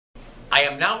I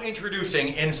am now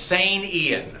introducing Insane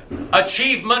Ian.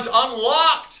 Achievement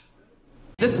unlocked!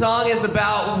 This song is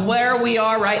about where we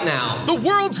are right now. The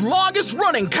world's longest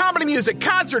running comedy music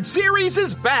concert series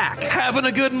is back. Having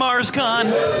a good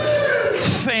MarsCon?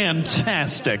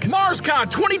 Fantastic. MarsCon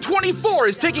 2024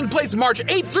 is taking place March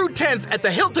 8th through 10th at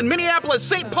the Hilton Minneapolis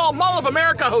St. Paul Mall of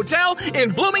America Hotel in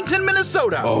Bloomington,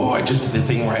 Minnesota. Oh, I just did the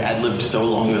thing where I ad-libbed so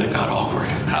long that it got awkward.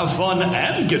 Have fun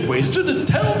and get wasted.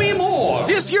 Tell me more.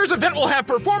 This year's event will have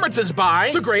performances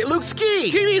by The Great Luke Ski,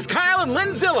 TV's Kyle and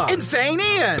Linzilla, Insane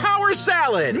Ian, Power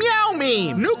Salad, Meow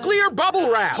Meme, Nuclear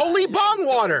Bubble Wrap, Holy Bong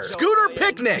Water, Scooter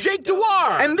Picnic, Jake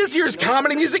Dewar, and this year's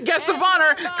comedy music guest of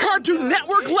honor, Cartoon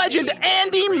Network legend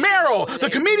Andy Merrill, the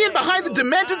comedian behind the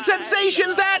demented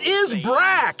sensation that is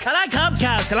Brack. I like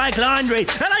hubcaps, I like laundry,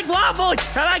 I like waffles,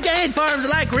 I like ant farms, I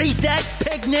like recess,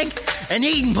 picnic, and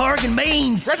eating pork and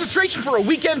beans. Registration for a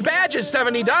weekend badge is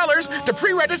 $70. To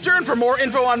pre-register and for more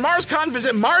info on MarsCon,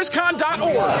 visit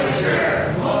marscon.org.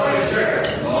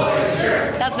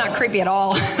 That's not creepy at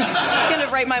all. I'm gonna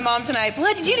write my mom tonight.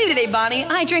 What did you do today, Bonnie?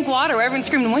 I drank water. Everyone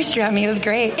screamed moisture at me. It was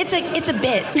great. It's a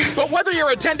bit. But whether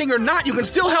you're attending or not, you can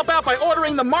still help out by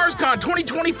ordering the MarsCon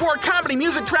 2024 Comedy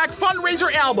Music Track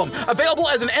Fundraiser album. Available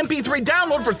as an MP3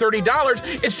 download for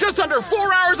 $30. It's just under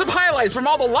 4 hours of highlights from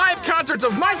all the live concerts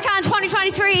of MarsCon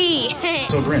 2023.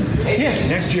 So, Bryn, yes.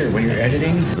 Next year when you're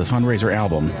editing the fundraiser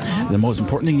album, the most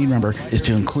important thing you remember is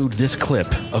to include this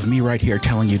clip of me right here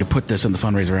telling you to put this in the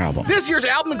fundraiser album. This year's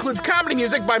album includes comedy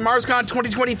music by MarsCon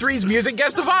 2023's music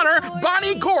guest of honor,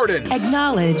 Bonnie Gordon.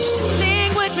 Acknowledged.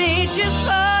 Sing with me just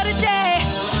for today.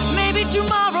 Maybe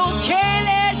tomorrow,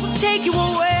 careless will take you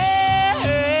away.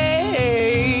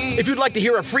 If you'd like to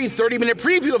hear a free 30-minute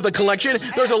preview of the collection,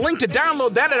 there's a link to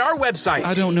download that at our website.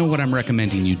 I don't know what I'm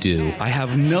recommending you do. I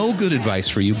have no good advice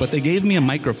for you, but they gave me a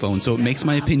microphone, so it makes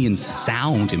my opinion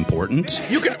sound important.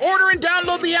 You can order and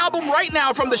download the album right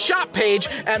now from the shop page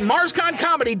at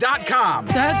marsconcomedy.com.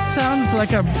 That sounds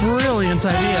like a brilliant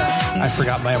idea. I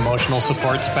forgot my emotional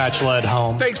support spatula at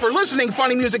home. Thanks for listening,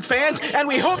 funny music fans, and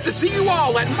we hope to see you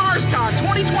all at MarsCon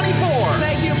 2024.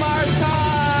 Thank you,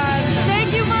 MarsCon.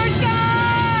 Thank you, MarsCon.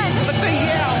 Let's say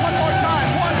yeah one more time.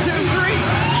 1, 2, 3.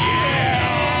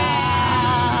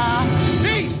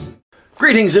 Yeah! Peace!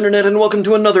 Greetings, Internet, and welcome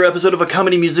to another episode of A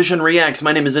Comedy Musician Reacts.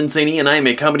 My name is Insane Ian, and I am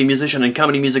a comedy musician and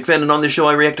comedy music fan, and on this show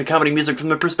I react to comedy music from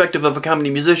the perspective of a comedy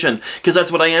musician, because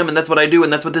that's what I am, and that's what I do,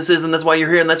 and that's what this is, and that's why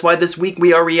you're here, and that's why this week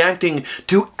we are reacting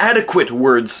to Adequate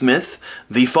WORDSMITH,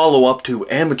 the follow-up to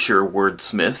Amateur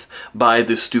WORDSMITH, by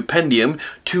the Stupendium,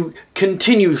 to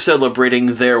continue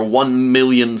celebrating their 1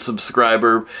 million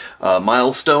subscriber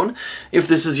milestone. If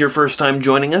this is your first time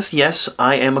joining us, yes,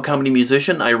 I am a comedy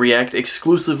musician. I react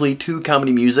exclusively to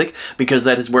comedy music because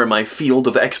that is where my field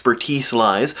of expertise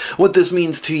lies. What this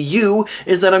means to you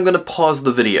is that I'm going to pause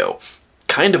the video.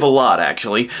 Kind of a lot,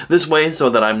 actually. This way, so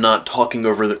that I'm not talking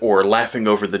over or laughing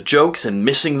over the jokes and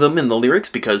missing them in the lyrics,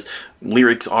 because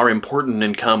lyrics are important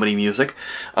in comedy music.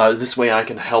 This way I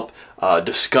can help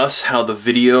discuss how the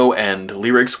video and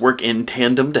lyrics work in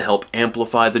tandem to help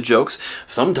amplify the jokes.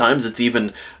 Sometimes it's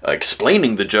even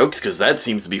explaining the jokes, because that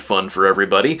seems to be fun for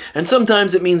everybody. And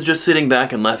sometimes it means just sitting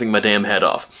back and laughing my damn head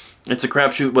off. It's a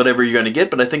crapshoot whatever you're going to get,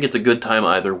 but I think it's a good time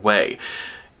either way.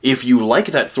 If you like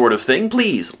that sort of thing,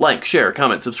 please like, share,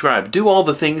 comment, subscribe, do all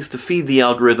the things to feed the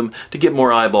algorithm to get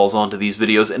more eyeballs onto these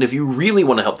videos, and if you really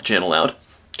want to help the channel out,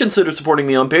 consider supporting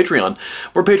me on Patreon,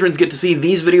 where patrons get to see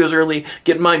these videos early,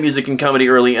 get my music and comedy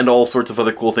early, and all sorts of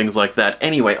other cool things like that.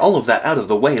 Anyway, all of that out of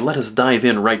the way, let us dive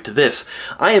in right to this.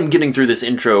 I am getting through this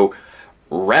intro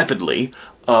rapidly,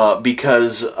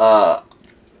 because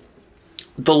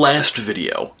the last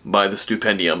video by the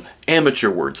Stupendium, Amateur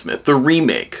WORDSMITH, the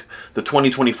remake, the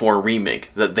 2024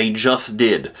 remake that they just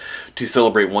did to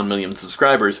celebrate 1 million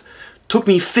subscribers, took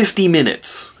me 50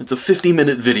 minutes. It's a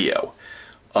 50-minute video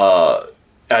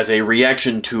as a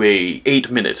reaction to a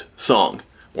 8-minute song,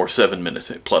 or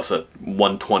 7-minute, plus a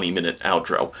 120-minute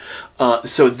outro.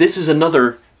 So this is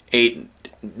another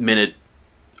 8-minute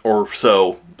or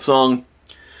so song,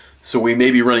 so we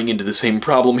may be running into the same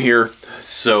problem here,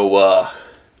 so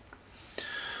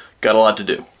got a lot to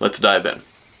do. Let's dive in.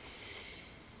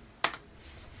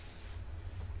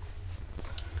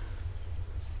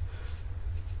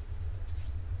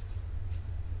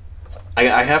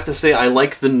 I have to say I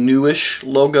like the newish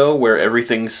logo where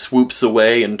everything swoops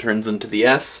away and turns into the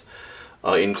S,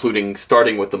 including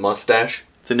starting with the mustache.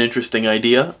 It's an interesting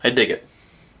idea. I dig it.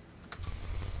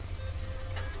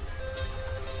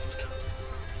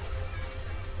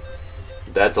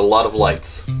 That's a lot of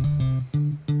lights.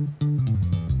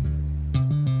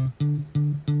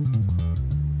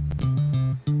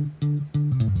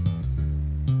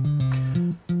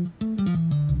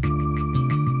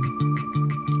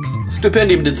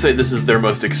 Stupendium did say this is their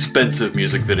most expensive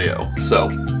music video, so...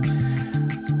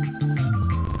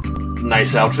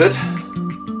 nice outfit.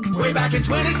 Way back in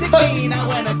 2016, I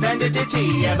went offended to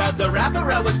tea about the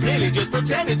rapper I was clearly just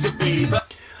pretending to be,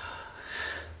 but...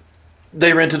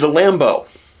 They rented a Lambo.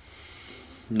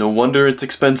 No wonder it's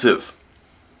expensive.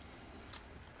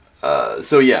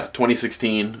 So yeah,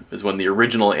 2016 is when the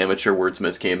original Amateur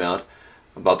Wordsmith came out,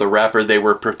 about the rapper they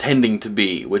were pretending to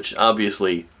be, which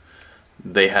obviously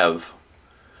they have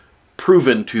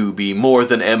proven to be more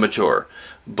than amateur,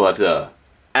 but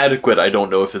adequate I don't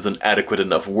know if is an adequate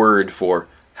enough word for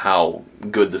how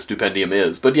good the Stupendium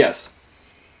is, but yes.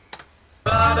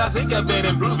 But I think I've been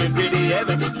improving pretty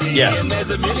evidently. Yes. And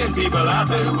there's a million people out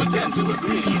there who would tend to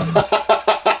agree.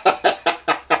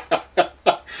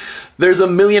 There's a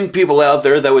million people out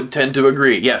there that would tend to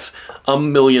agree. Yes,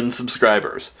 1 million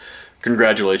subscribers.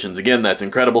 Congratulations again, that's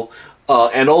incredible.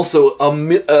 And also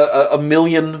a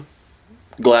million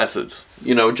glasses.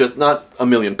 You know, just not 1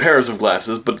 million pairs of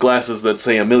glasses, but glasses that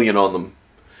say 1 million on them.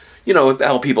 You know,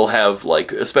 how people have,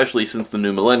 like, especially since the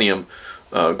new millennium,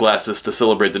 glasses to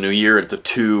celebrate the new year at the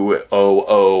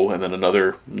 200 and then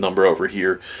another number over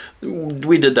here.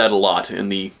 We did that a lot in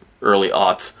the early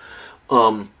aughts.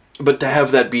 But to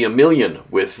have that be 1 million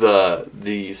with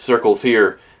the circles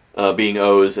here being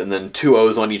O's and then 2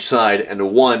 O's on each side and a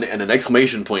 1 and an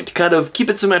exclamation point to kind of keep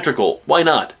it symmetrical. Why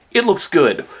not? It looks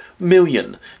good.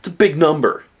 Million. It's a big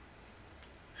number.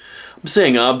 I'm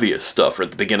saying obvious stuff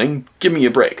at the beginning. Give me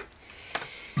a break.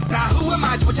 Now who am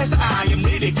I to attest that I am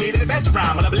really clear to the best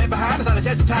around? When I've left behind us on the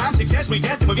test of time, success we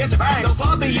test and we'll get to find. So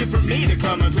far be it from me to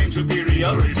come and claim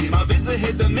superiority. My visitor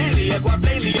hit the milli, quite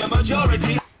plainly a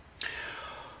majority.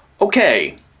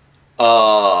 Okay.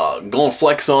 Gonna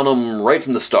flex on them right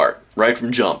from the start. Right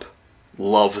from jump.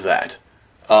 Love that.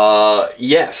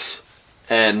 Yes.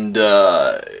 And,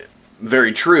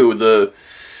 very true. The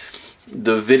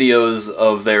videos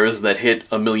of theirs that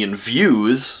hit 1 million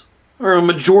views are a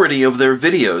majority of their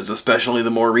videos, especially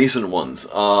the more recent ones.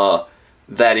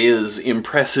 That is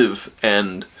impressive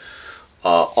and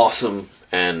awesome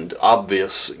and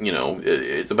obvious. You know,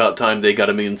 it's about time they got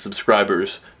 1 million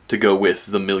subscribers to go with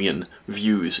the 1 million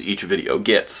views each video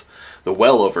gets. The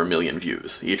well over 1 million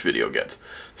views each video gets.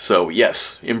 So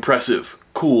yes, impressive,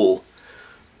 cool.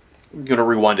 I'm gonna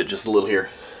rewind it just a little here.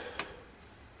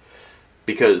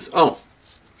 Because, oh,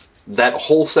 that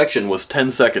whole section was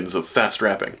 10 seconds of fast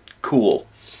rapping. Cool.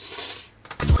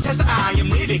 I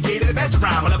am really key to the best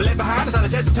around. When I've left behind us on the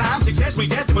test of time, success we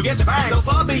test and we'll get to find. So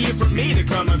far be it from me to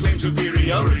come and claim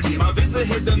superiority. My visitor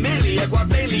hit the milli, quite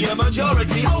plainly a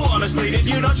majority. Oh, honestly, if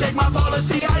you don't check my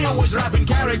policy, I always rap in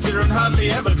character and hardly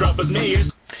ever drop as me.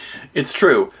 It's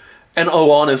true. And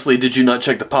oh, honestly, did you not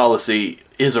check the policy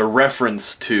is a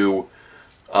reference to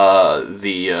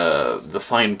the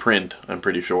fine print, I'm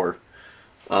pretty sure.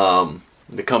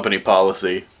 The company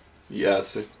policy.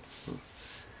 Yes.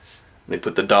 They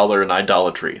put the dollar in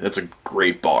idolatry. That's a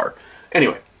great bar.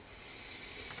 Anyway.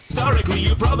 Historically,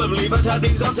 you probably have had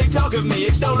memes on TikTok of me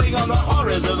extolling on the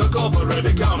horrors of a corporate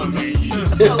economy.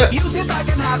 So you sit back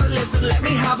and have a listen, let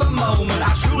me have a moment.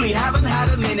 I truly haven't had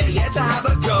a minute yet to have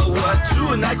a go.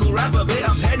 Doing that cool rap a bit,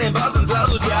 I'm penning bars and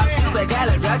flows. Just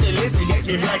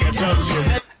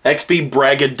supercalifragilisticexpialidocious. XP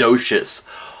braggadocious.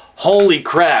 Holy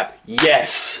crap,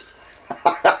 yes.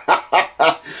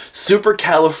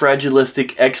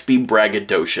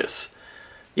 Supercalifragilisticexpialidocious.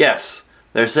 Yes,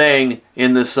 they're saying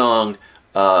in this song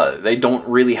they don't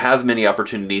really have many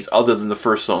opportunities other than the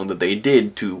first song that they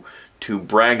did to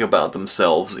brag about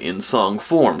themselves in song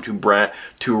form, to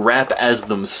rap as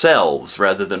themselves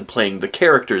rather than playing the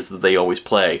characters that they always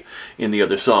play in the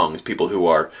other songs. People who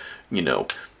are, you know,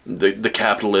 the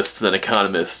capitalists and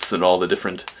economists and all the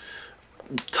different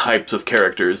types of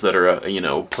characters that are, you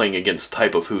know, playing against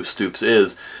type of who Stoops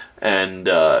is, and,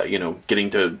 you know, getting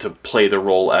to play the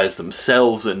role as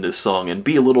themselves in this song and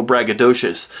be a little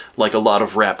braggadocious like a lot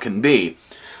of rap can be.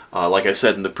 Like I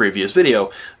said in the previous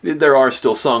video, there are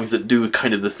still songs that do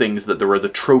kind of the things that there were the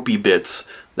tropey bits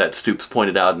that Stoops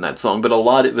pointed out in that song, but a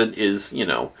lot of it is, you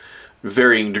know,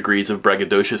 varying degrees of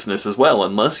braggadociousness as well,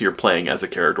 unless you're playing as a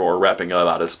character or rapping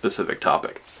about a specific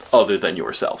topic other than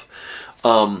yourself.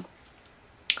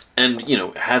 And, you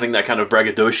know, having that kind of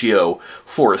braggadocio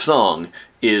for a song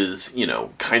is, you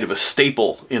know, kind of a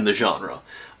staple in the genre,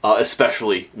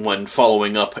 especially when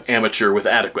following up amateur with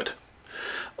adequate.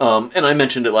 And I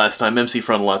mentioned it last time, MC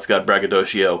Frontalot's got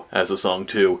braggadocio as a song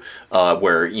too,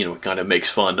 where, you know, it kind of makes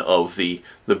fun of the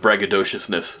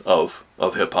braggadociousness of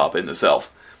hip-hop in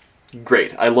itself.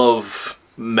 Great. I love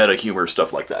meta humor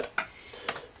stuff like that.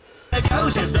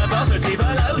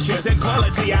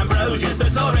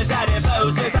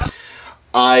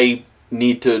 I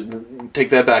need to take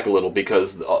that back a little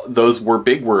because those were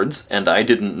big words and I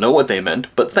didn't know what they meant,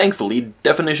 but thankfully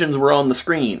definitions were on the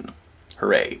screen.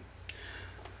 Hooray.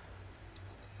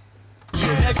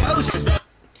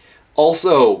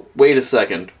 Also, wait a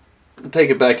second.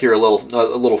 Take it back here a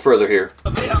little further here.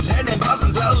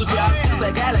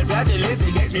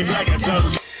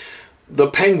 The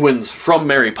penguins from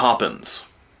Mary Poppins.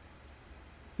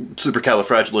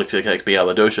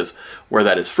 Supercalifragilisticexpialidocious, where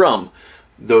that is from.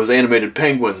 Those animated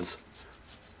penguins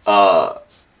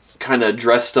kind of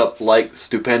dressed up like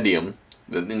Stupendium.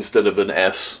 Instead of an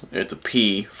S, it's a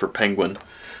P for penguin,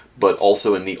 but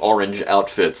also in the orange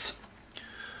outfits.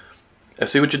 I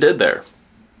see what you did there.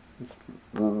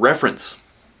 Reference.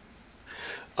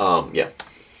 Yeah.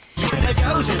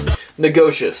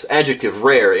 Negocious, adjective,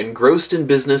 rare, engrossed in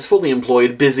business, fully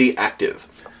employed, busy, active.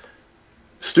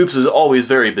 Stoops is always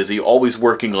very busy, always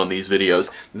working on these videos.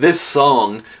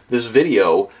 This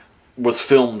video, was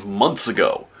filmed months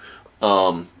ago.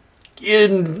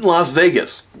 In Las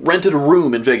Vegas. Rented a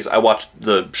room in Vegas. I watched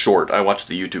the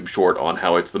YouTube short on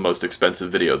how it's the most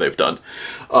expensive video they've done.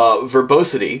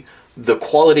 Verbosity, the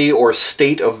quality or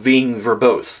state of being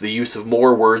verbose, the use of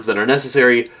more words than are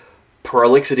necessary.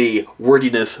 Prolixity,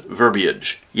 wordiness,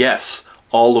 verbiage. Yes,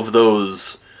 all of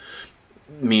those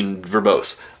mean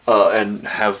verbose, and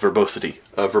have verbosity,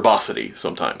 verbosity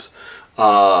sometimes.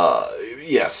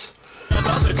 Yes.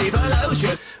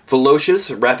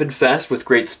 Velocious, rapid, fast, with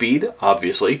great speed,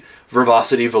 obviously.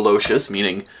 Verbosity, velocious,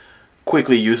 meaning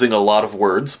quickly using a lot of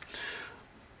words.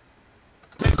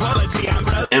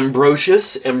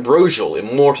 Ambrosious, ambrosial,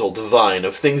 immortal, divine,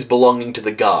 of things belonging to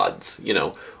the gods. You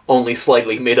know, only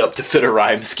slightly made up to fit a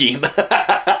rhyme scheme.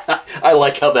 I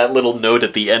like how that little note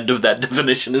at the end of that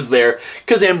definition is there,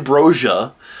 because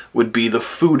ambrosia would be the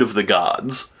food of the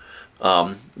gods.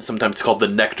 Sometimes called the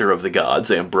nectar of the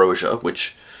gods, ambrosia,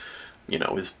 which, you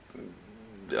know, is...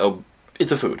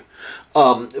 it's a food.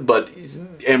 But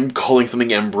calling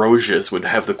something ambrosious would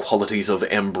have the qualities of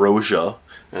ambrosia,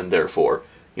 and therefore,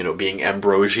 you know, being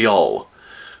ambrosial.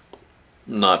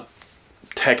 Not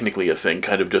technically a thing,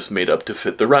 kind of just made up to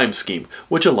fit the rhyme scheme,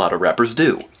 which a lot of rappers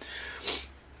do.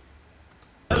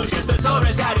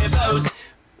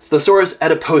 Thesaurus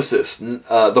adiposis,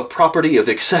 the property of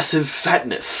excessive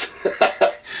fatness,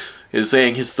 is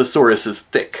saying his thesaurus is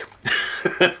thick,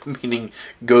 meaning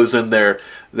goes in there.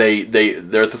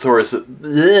 Their thesaurus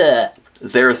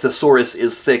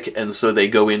is thick, and so they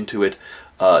go into it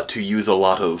to use a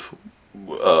lot of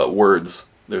words.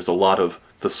 There's a lot of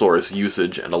thesaurus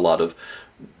usage and a lot of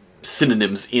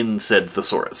synonyms in said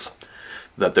thesaurus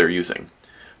that they're using.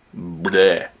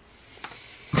 Bleh.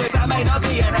 I may not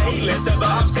be an A-lister, but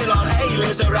I'm still on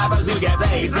A-lister rappers who get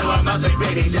paid, so I must be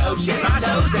pretty dope shit.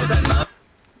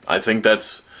 I think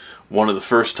that's one of the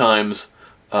first times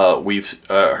we've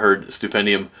heard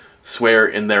Stupendium swear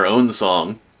in their own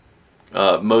song.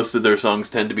 Most of their songs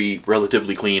tend to be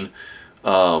relatively clean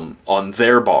on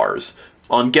their bars.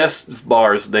 On guest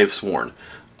bars, they've sworn.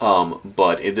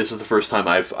 But this is the first time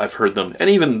I've heard them, and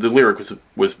even the lyric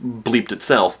was bleeped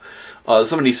itself.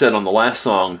 Somebody said on the last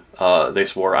song they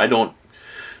swore. I don't,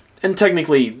 and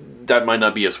technically that might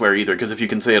not be a swear either, because if you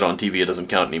can say it on TV, it doesn't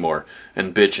count anymore.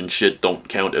 And bitch and shit don't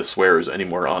count as swears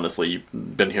anymore. Honestly,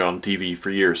 you've been here on TV for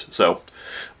years, so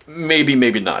maybe,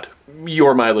 maybe not.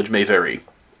 Your mileage may vary.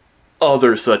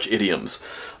 Other such idioms.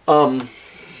 I'm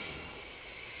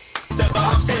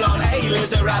still on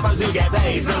A-lister rappers who get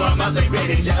paid, so I must be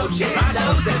pretty dope shit. My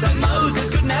Moses and Moses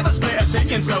could never split a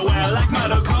thinking so well, like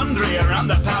mitochondria and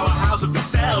the powerhouse of the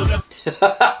cell.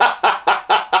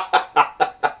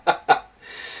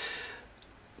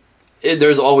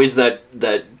 There's always that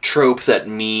trope, that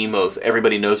meme of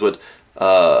everybody knows what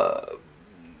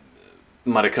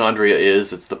mitochondria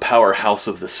is. It's the powerhouse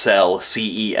of the cell,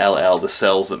 C-E-L-L, the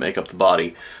cells that make up the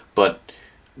body. But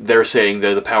they're saying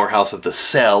they're the powerhouse of the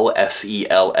cell,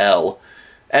 S-E-L-L.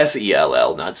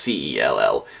 S-E-L-L, not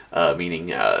C-E-L-L, meaning,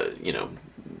 you know,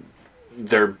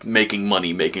 they're making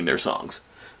money making their songs.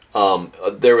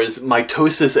 There was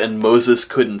mitosis and Moses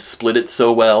couldn't split it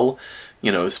so well.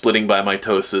 You know, splitting by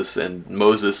mitosis and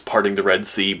Moses parting the Red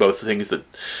Sea, both things that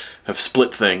have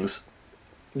split things.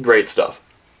 Great stuff.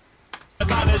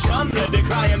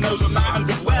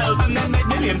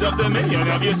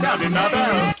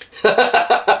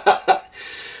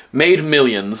 Made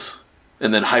millions,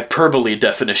 and then hyperbole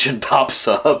definition pops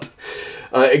up.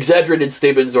 Exaggerated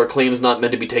statements or claims not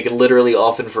meant to be taken literally,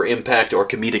 often for impact or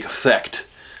comedic effect.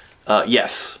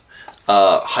 Yes,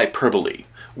 hyperbole,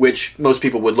 which most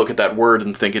people would look at that word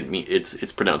and think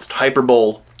it's pronounced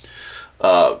hyperbole.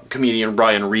 Comedian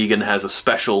Brian Regan has a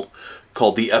special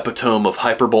called The Epitome of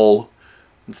Hyperbole,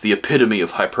 It's the epitome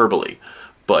of hyperbole,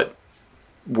 but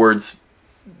words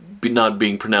not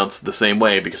being pronounced the same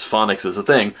way because phonics is a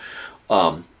thing,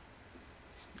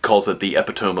 calls it the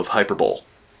epitome of hyperbole.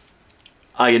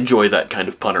 I enjoy that kind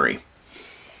of punnery.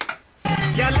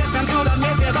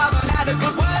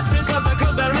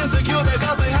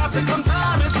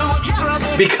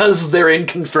 Because they're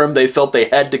inconfirmed, they felt they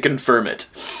had to confirm it.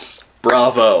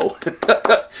 Bravo.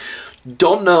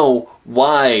 Don't know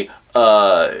why.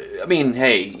 I mean,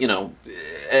 hey, you know,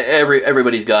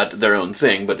 everybody's got their own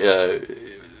thing, but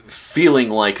feeling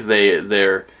like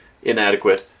they're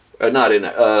inadequate, not in.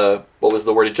 What was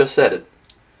the word? It just said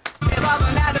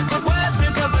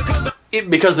it.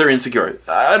 Because they're insecure.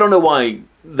 I don't know why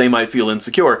they might feel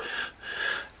insecure.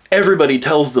 Everybody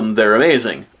tells them they're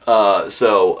amazing. But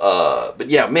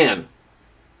yeah, man.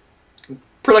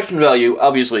 Production value,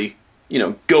 obviously, you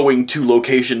know, going to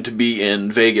location to be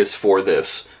in Vegas for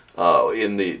this,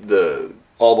 in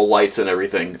all the lights and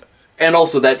everything. And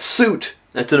also that suit.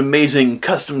 That's an amazing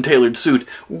custom-tailored suit,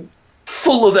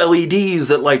 full of LEDs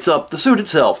that lights up the suit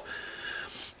itself.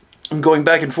 I'm going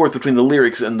back and forth between the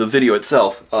lyrics and the video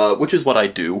itself, which is what I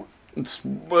do. It's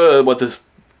what this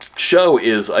show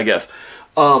is, I guess.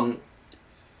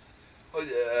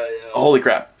 Holy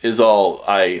crap is all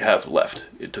I have left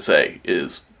to say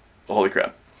is holy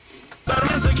crap.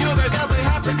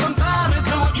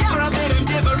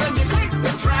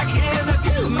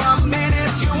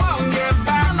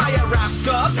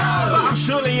 I'm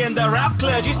surely in the rap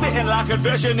clergy, spitting like a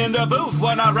version in the booth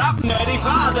when I rap. Nerdy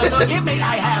father, forgive me,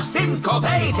 I have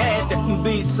syncopated.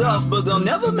 Beats off, but they'll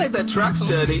never make their tracks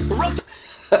dirty.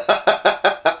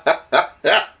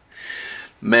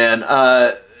 Man,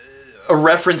 a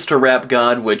reference to Rap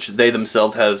God, which they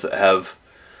themselves have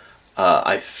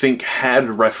I think had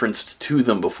referenced to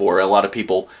them before. A lot of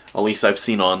people, at least I've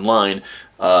seen online,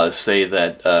 say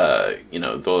that you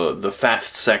know, the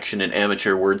fast section in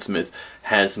amateur wordsmith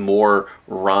has more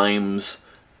rhymes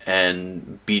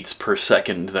and beats per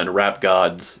second than Rap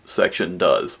God's section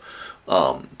does.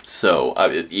 So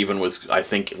it even was, I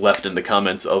think, left in the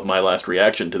comments of my last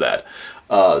reaction to that.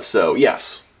 So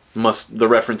yes, the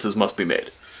references must be made.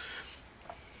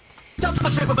 Got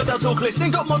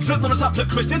more drip than a sapler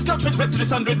Christians. Got trips ripped to just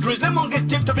 100 grizzling. One gets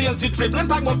tipped every young to dribbling.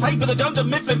 Pack more paper than don't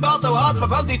mifflin. Bar so hard for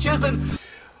both the chiseling.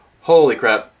 Holy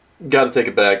crap. Gotta take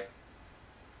it back.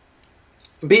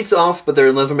 Beats off, but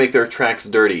they'll never make their tracks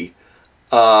dirty.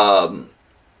 Obviously,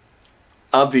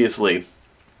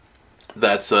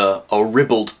 that's a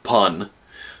ribald pun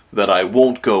that I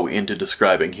won't go into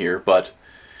describing here, but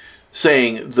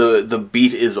saying the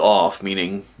beat is off,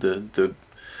 meaning the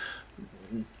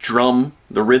drum,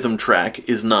 the rhythm track,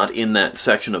 is not in that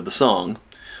section of the song,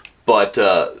 but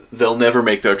they'll never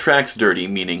make their tracks dirty,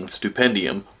 meaning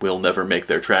Stupendium will never make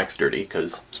their tracks dirty,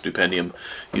 because Stupendium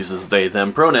uses they,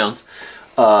 them pronouns.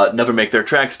 Never make their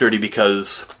tracks dirty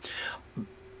because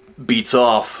beats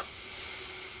off.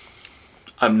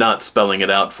 I'm not spelling it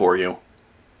out for you,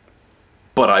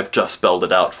 but I've just spelled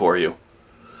it out for you.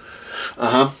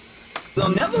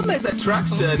 They'll never make their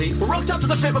tracks dirty. Rocked up to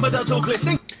the shape of a dull talk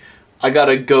listening. I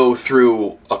gotta go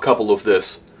through a couple of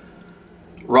this.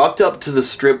 Rocked up to the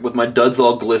strip with my duds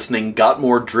all glistening, got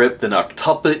more drip than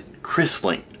octuplet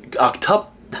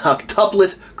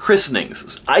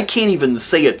christenings. I can't even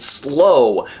say it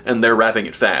slow, and they're rapping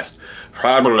it fast.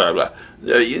 Blah, blah, blah.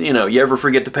 You know, you ever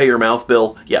forget to pay your mouth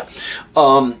bill? Yeah.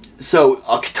 So,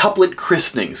 octuplet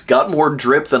christenings. Got more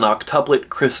drip than octuplet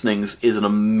christenings is an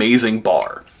amazing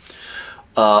bar.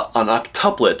 An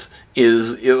octuplet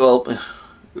is, well,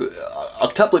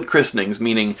 octuplet christenings,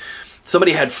 meaning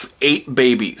somebody had 8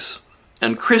 babies,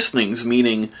 and christenings,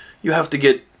 meaning you have to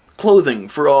get clothing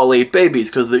for all 8 babies,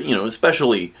 because they're, you know,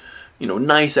 especially, you know,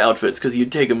 nice outfits, because you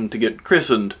take them to get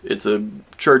christened. It's a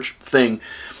church thing.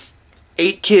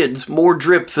 8 kids, more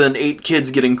drip than 8 kids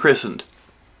getting christened.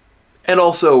 And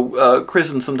also,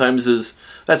 christened sometimes is,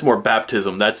 that's more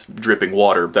baptism, that's dripping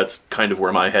water. That's kind of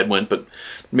where my head went, but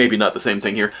maybe not the same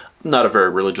thing here. I'm not a very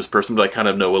religious person, but I kind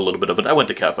of know a little bit of it. I went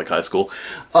to Catholic high school.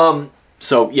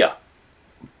 So, yeah.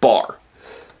 Bar.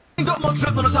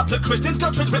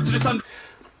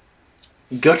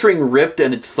 Guttering ripped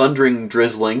and it's thundering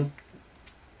drizzling.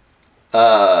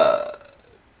 I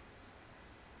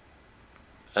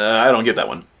don't get that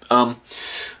one.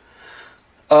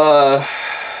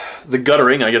 The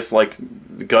guttering, I guess, like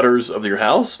the gutters of your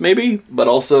house, maybe, but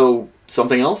also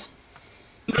something else.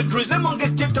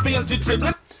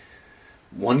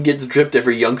 One gets dripped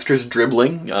every youngster's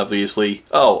dribbling, obviously.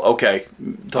 Oh, okay.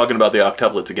 Talking about the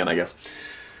octuplets again, I guess.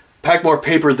 Pack more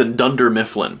paper than Dunder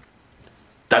Mifflin.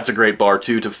 That's a great bar,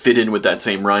 too, to fit in with that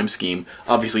same rhyme scheme.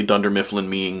 Obviously, Dunder Mifflin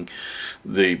being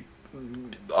the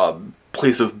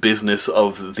place of business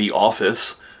of The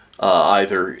Office,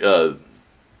 either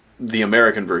the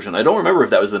American version. I don't remember if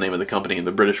that was the name of the company in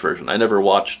the British version. I never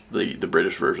watched the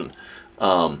British version,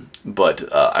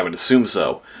 but I would assume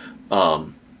so.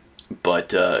 But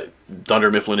Dunder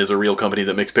Mifflin is a real company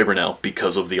that makes paper now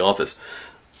because of The Office.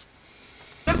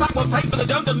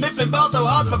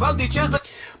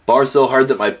 Bars so hard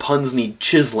that my puns need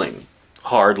chiseling.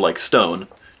 Hard like stone.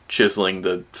 Chiseling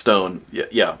the stone.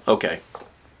 Yeah, okay.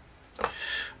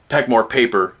 Pack more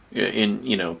paper.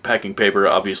 Packing paper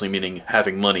obviously meaning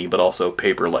having money, but also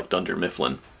paper like Dunder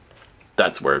Mifflin.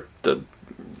 That's where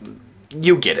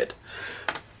you get it.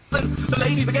 The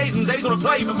ladies, the gays, and days on a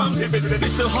play, but mum's here visiting.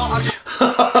 It's so hot.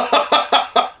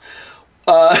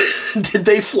 Did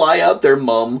they fly out their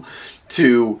mum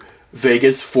to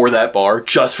Vegas for that bar,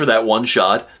 just for that one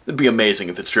shot? It'd be amazing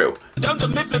if it's true. Dunder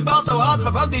Mifflin bar so hard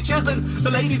for Bundy Cheslin.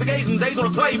 The ladies, the gays, and days on a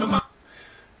play, but mum.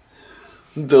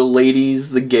 The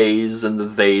ladies, the gays, and the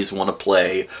theys want to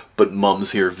play, but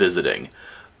mum's here visiting.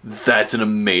 That's an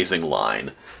amazing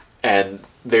line. And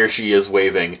there she is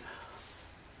waving.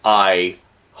 I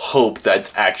hope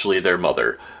that's actually their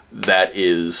mother. That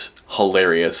is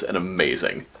hilarious and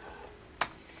amazing.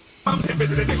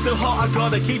 It's so hot I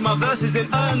gotta keep my verses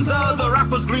in urns. The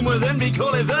rappers green with envy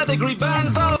call it verdigris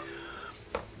burns.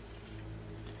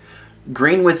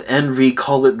 Green with envy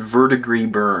call it verdigris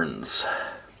burns.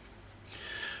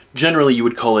 Generally you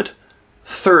would call it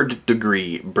third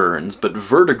degree burns, but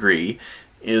verdigris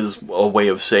is a way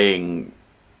of saying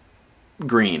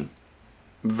green.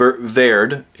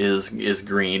 Verd is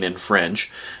green in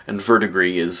French, and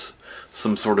verdigris is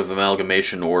some sort of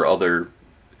amalgamation or other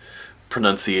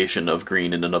pronunciation of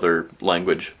green in another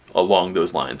language along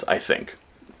those lines, I think.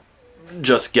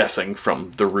 Just guessing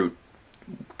from the root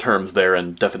terms there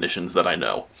and definitions that I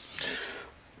know.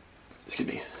 Excuse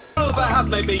me.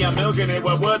 Maybe I'm milking it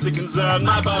where words are concerned.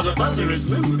 My bars of butter is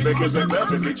smooth because they're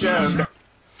perfectly churned.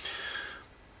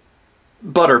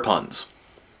 Butter puns.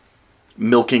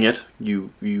 Milking it,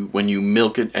 when you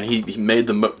milk it, and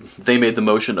they made the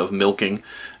motion of milking,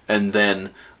 and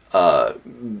then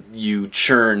you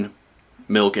churn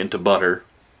milk into butter.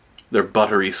 They're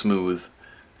buttery smooth,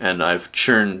 and I've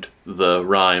churned the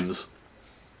rhymes.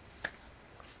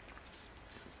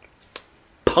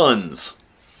 Puns.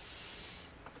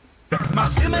 My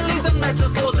similes and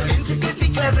metaphors are intricately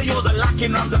clever. Yours are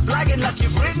lacking, rhymes are flagging like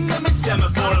you've written them in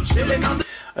semaphore. I'm chilling on the...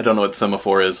 I don't know what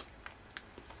semaphore is.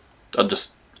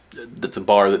 It's a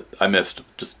bar that I missed,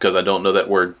 just because I don't know that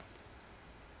word.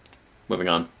 Moving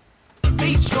on.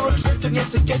 Beach, you're expecting it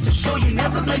to get to show you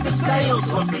never made the sales,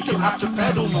 so I think you'll have to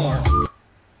pedal more.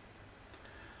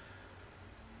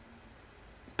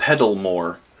 Pedal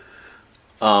more.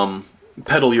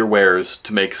 Pedal your wares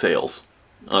to make sales,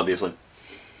 obviously.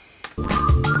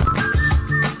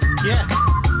 Yeah,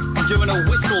 I'm doing a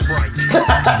whistle break.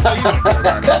 So you want to go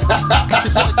around it.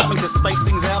 Just wanted something to space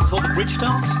things out before the bridge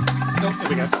starts. Oh, here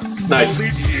we go. Nice. All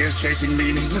these years chasing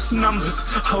meaningless numbers,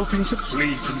 hoping to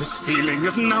flee from this feeling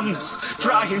of numbness,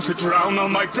 trying to drown all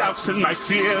my doubts and my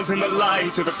fears in the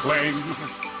light of acclaim.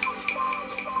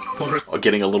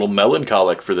 Getting a little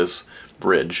melancholic for this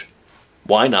bridge.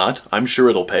 Why not? I'm sure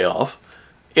it'll pay off.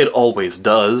 It always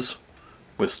does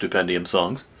with Stupendium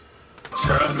songs.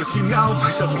 Eternity now,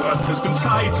 my self-worth has been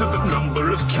tied to the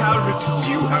number of characters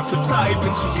you have to type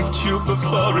into YouTube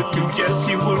before it can guess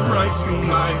you were writing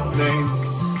my name.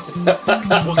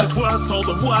 Was it worth all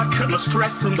the work and the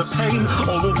stress and the pain,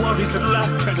 all the worries that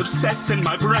lurk and obsess in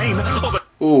my brain?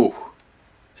 Ooh,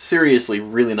 seriously,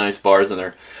 really nice bars in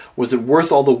there. Was it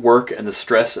worth all the work and the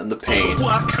stress and the pain?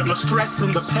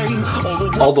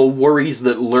 All the worries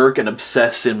that lurk and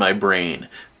obsess in my brain.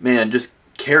 Man, just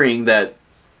carrying that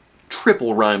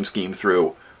triple rhyme scheme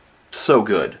through. So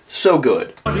good. So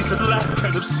good. Worries that lurk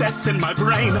and obsess in my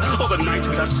brain. All the night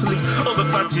without sleep, all the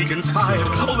fatigue and tired,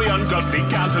 all the ungodly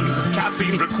gallons of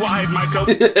caffeine required myself.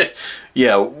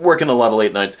 Yeah, working a lot of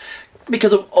late nights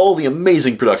because of all the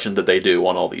amazing production that they do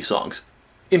on all these songs.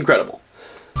 Incredible.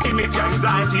 Image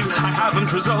anxieties I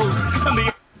haven't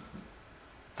resolved.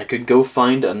 I could go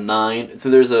find a 9. So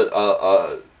there's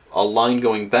a line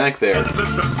going back there,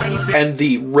 and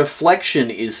the reflection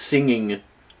is singing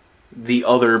the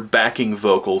other backing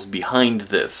vocals behind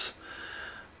this.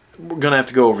 We're gonna have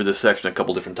to go over this section a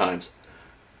couple different times.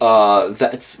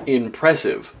 That's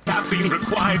impressive. Caffeine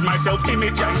required myself,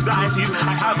 image anxieties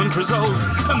I haven't resolved,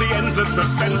 and the endless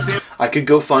offensive. I could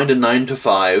go find a 9 to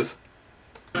 5.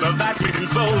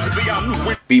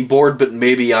 Be bored, but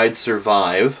maybe I'd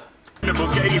survive.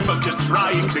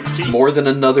 More than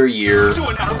another year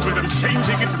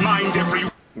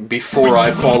before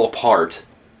I fall apart.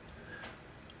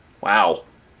 Wow.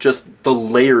 Just the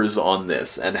layers on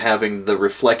this, and having the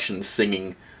reflections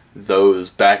singing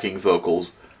those backing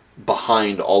vocals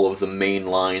behind all of the main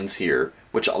lines here,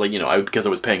 which, you know, because I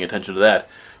was paying attention to that,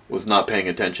 was not paying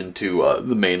attention to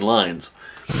the main lines.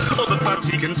 All the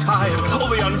fatigue and tired, all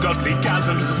the ungodly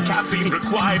gallons of caffeine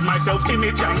required, my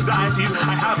self-image anxieties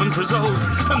I haven't resolved,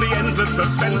 and the endless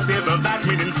offensive of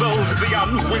admin involved, the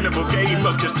unwinnable game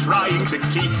of just trying to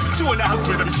keep to an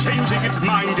algorithm changing its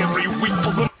mind every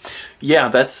week. Yeah,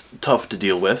 that's tough to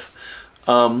deal with.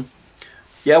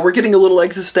 Yeah, we're getting a little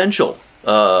existential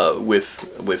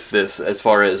with this, as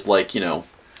far as, like, you know,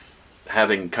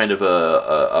 having kind of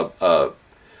a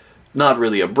not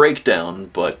really a breakdown,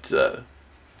 but a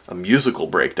musical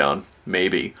breakdown,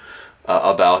 maybe,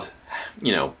 about,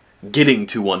 you know, getting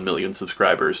to 1 million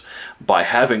subscribers by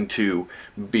having to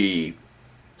be,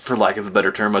 for lack of a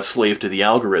better term, a slave to the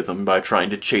algorithm by trying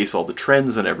to chase all the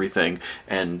trends and everything,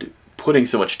 and putting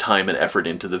so much time and effort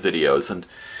into the videos, and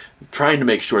trying to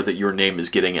make sure that your name is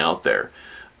getting out there.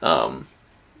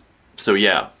 So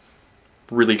yeah,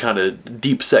 really kind of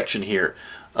deep section here,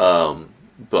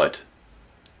 but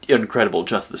incredible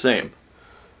just the same.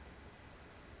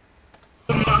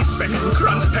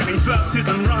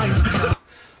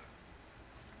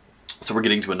 So we're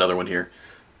getting to another one here.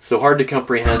 So hard to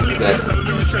comprehend that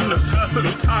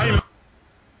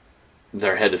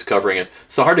their head is covering it.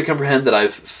 So hard to comprehend that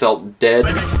I've felt dead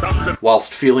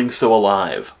whilst feeling so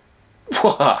alive.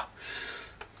 Wah!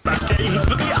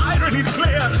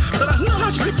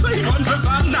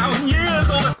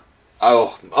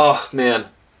 Oh man.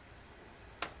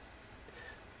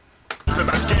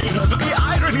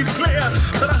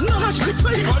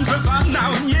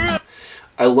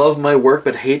 I love my work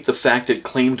but hate the fact it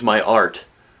claimed my art.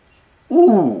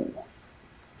 Ooh.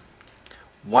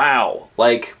 Wow.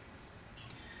 Like,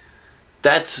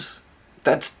 that's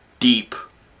deep.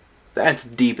 That's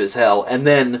deep as hell. And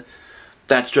then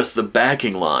that's just the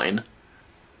backing line.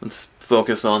 Let's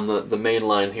focus on the main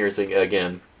line here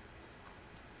again.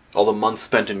 All the months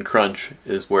spent in crunch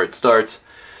is where it starts.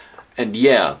 And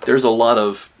yeah, there's a lot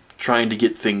of trying to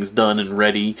get things done and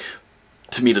ready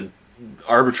to meet an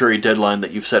arbitrary deadline that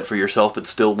you've set for yourself, but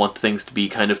still want things to be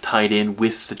kind of tied in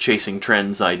with the chasing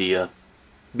trends idea.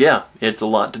 Yeah, it's a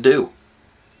lot to do.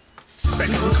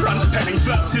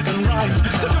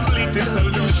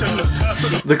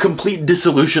 The complete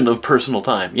dissolution of personal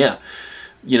time, yeah.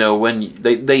 You know, when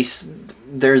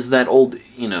there's that old,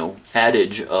 you know,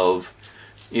 adage of,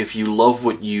 if you love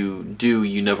what you do,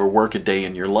 you never work a day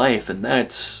in your life, and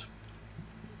that's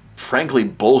frankly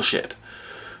bullshit.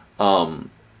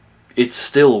 It's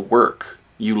still work.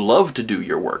 You love to do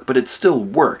your work, but it's still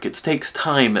work. It takes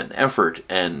time and effort,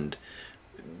 and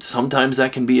sometimes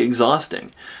that can be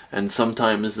exhausting. And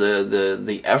sometimes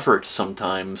the effort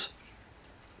sometimes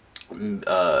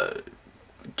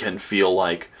can feel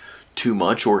like too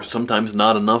much, or sometimes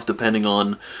not enough, depending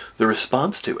on the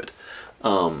response to it.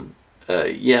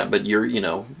 Yeah, but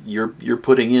you're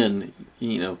putting in,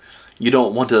 you know, you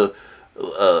don't want to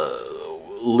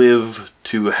live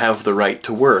to have the right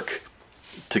to work,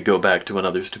 to go back to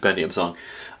another Stupendium song.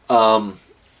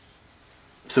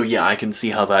 So yeah, I can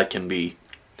see how that can be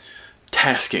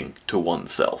tasking to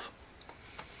oneself.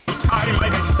 I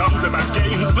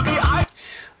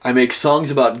make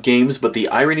songs about games, but the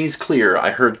irony's clear.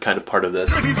 I heard kind of part of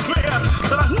this.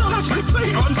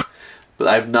 But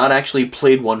I've not actually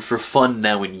played one for fun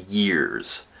now in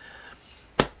years.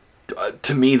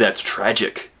 To me, that's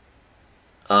tragic.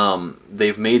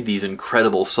 They've made these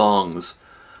incredible songs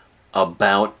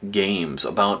about games,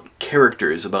 about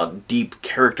characters, about deep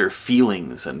character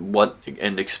feelings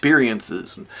and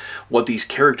experiences, and what these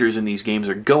characters in these games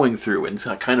are going through, and it's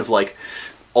kind of like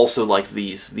also like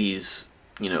these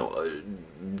you know,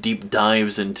 deep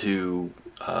dives into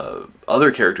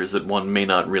other characters that one may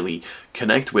not really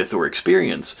connect with or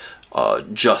experience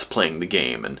just playing the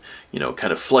game, and, you know,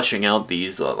 kind of fleshing out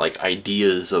these like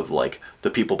ideas of like the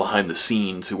people behind the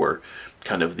scenes who are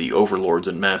kind of the overlords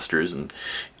and masters and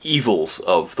evils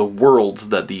of the worlds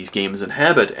that these games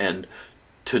inhabit, and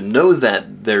to know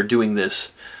that they're doing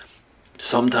this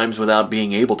sometimes without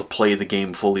being able to play the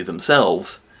game fully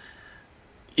themselves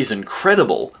is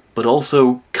incredible, but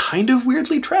also kind of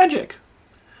weirdly tragic.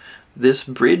 This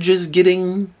bridge is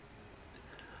getting,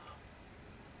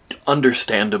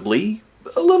 understandably,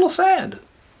 a little sad.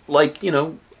 Like, you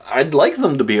know, I'd like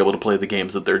them to be able to play the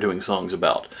games that they're doing songs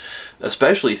about,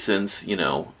 especially since, you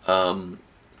know,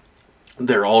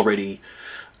 they're already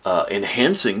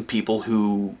enhancing people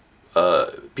who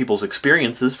people's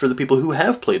experiences for the people who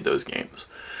have played those games.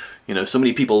 You know, so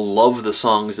many people love the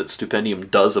songs that Stupendium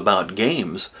does about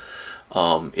games.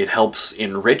 It helps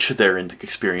enrich their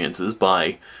experiences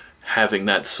by having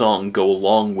that song go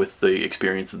along with the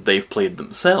experience that they've played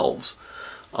themselves.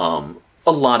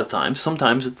 A lot of times,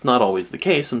 sometimes it's not always the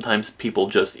case, sometimes people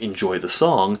just enjoy the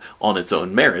song on its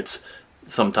own merits.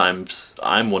 Sometimes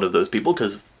I'm one of those people,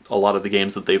 because a lot of the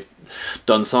games that they've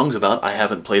done songs about I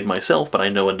haven't played myself, but I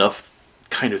know enough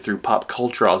kind of through pop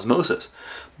culture osmosis.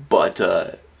 But,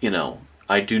 you know,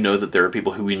 I do know that there are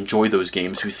people who enjoy those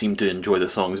games who seem to enjoy the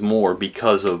songs more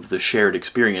because of the shared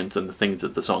experience and the things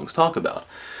that the songs talk about.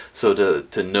 So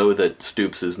to know that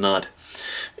Stoops is not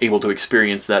able to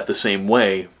experience that the same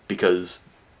way because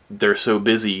they're so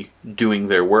busy doing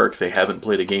their work, they haven't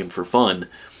played a game for fun,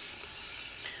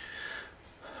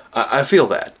 I feel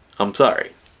that. I'm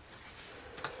sorry.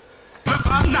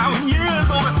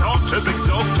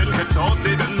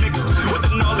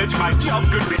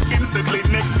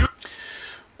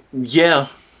 Yeah,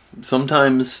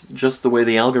 sometimes just the way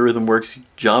the algorithm works, your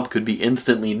job could be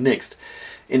instantly nixed.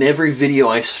 In every video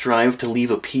I strive to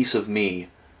leave a piece of me.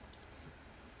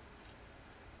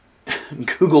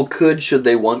 Google could, should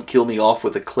they want, kill me off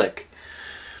with a click.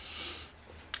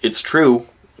 It's true.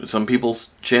 Some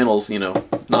people's channels, you know,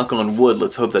 knock on wood,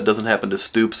 let's hope that doesn't happen to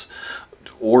Stoops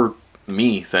or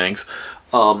me, thanks.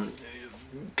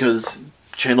 Because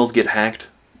channels get hacked,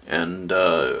 and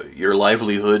your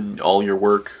livelihood, all your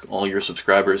work, all your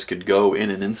subscribers could go in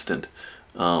an instant.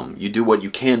 You do what you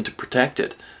can to protect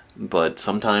it, but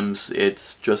sometimes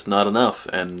it's just not enough,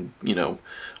 and, you know,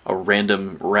 a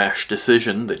random rash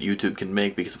decision that YouTube can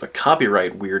make because of a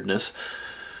copyright weirdness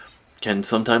can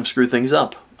sometimes screw things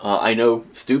up. I know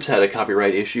Stoops had a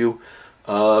copyright issue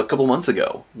a couple months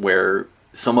ago where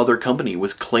some other company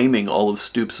was claiming all of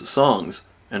Stoops' songs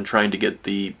and trying to get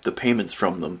the payments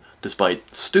from them,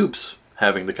 despite Stoops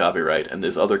having the copyright and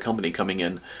this other company coming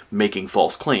in making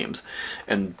false claims.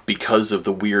 And because of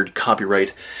the weird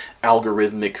copyright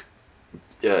algorithmic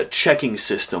checking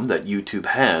system that YouTube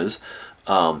has,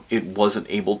 it wasn't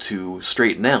able to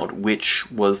straighten out which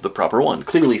was the proper one.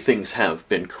 Clearly things have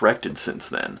been corrected since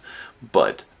then,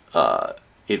 but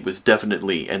it was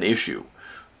definitely an issue.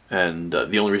 And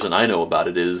the only reason I know about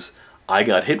it is I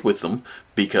got hit with them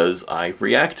because I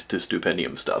react to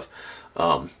Stupendium stuff.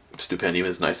 Stupendium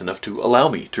is nice enough to allow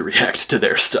me to react to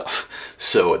their stuff.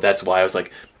 So that's why I was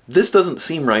like, this doesn't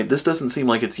seem right, this doesn't seem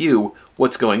like it's you,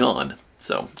 what's going on?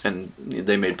 So, and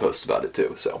they made posts about it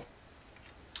too, so.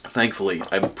 Thankfully,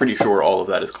 I'm pretty sure all of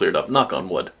that is cleared up, knock on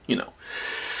wood, you know.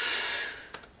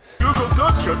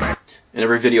 In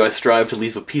every video I strive to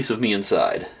leave a piece of me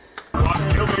inside.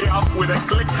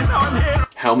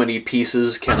 How many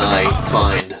pieces can I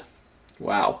find?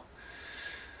 Wow.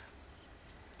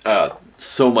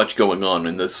 So much going on,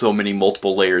 and there's so many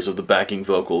multiple layers of the backing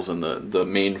vocals and the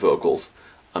main vocals.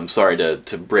 I'm sorry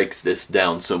to break this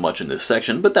down so much in this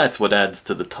section, but that's what adds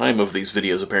to the time of these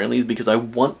videos apparently, is because I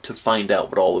want to find out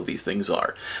what all of these things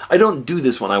are. I don't do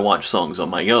this when I watch songs on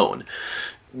my own.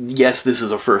 Yes, this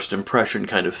is a first impression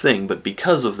kind of thing, but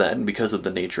because of that, and because of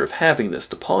the nature of having this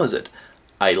deposit,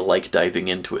 I like diving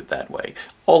into it that way.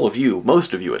 All of you,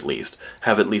 most of you at least,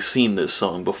 have at least seen this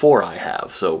song before I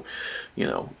have, so, you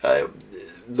know,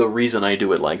 the reason I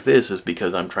do it like this is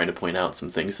because I'm trying to point out some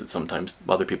things that sometimes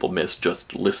other people miss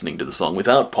just listening to the song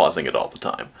without pausing it all the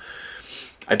time.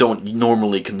 I don't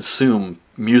normally consume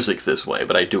music this way,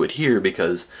 but I do it here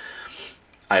because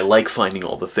I like finding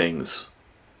all the things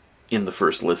in the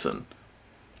first listen.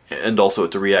 And also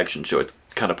it's a reaction show, it's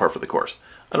kind of par for the course.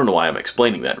 I don't know why I'm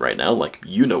explaining that right now, like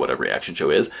you know what a reaction show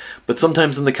is, but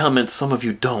sometimes in the comments some of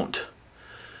you don't.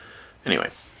 Anyway.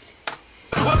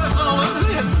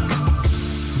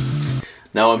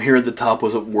 Now I'm here at the top,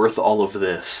 was it worth all of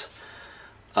this?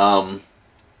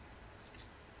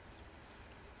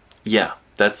 Yeah,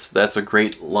 that's a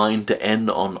great line to end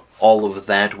on all of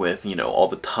that with, you know, all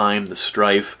the time, the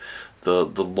strife, the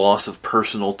loss of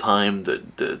personal time,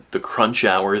 the crunch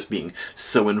hours, being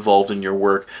so involved in your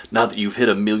work. Now that you've hit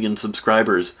 1 million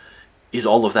subscribers, is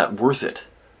all of that worth it?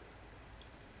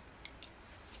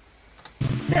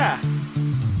 Yeah.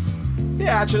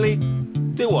 Yeah, actually,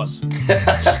 there was.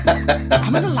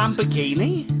 I'm in a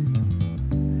Lamborghini.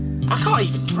 I can't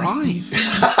even drive.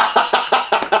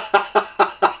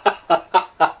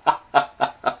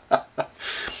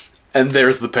 And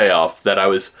there's the payoff that I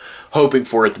was hoping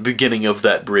for at the beginning of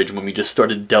that bridge when we just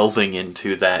started delving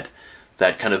into that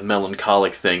kind of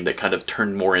melancholic thing that kind of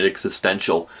turned more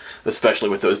existential, especially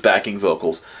with those backing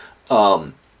vocals.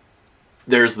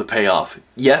 There's the payoff.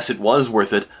 Yes, it was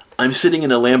worth it. I'm sitting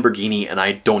in a Lamborghini and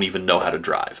I don't even know how to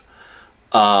drive.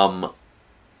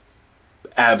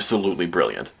 Absolutely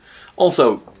brilliant.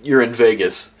 Also, you're in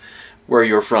Vegas, where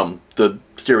you're from. The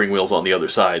steering wheel's on the other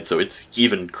side, so it's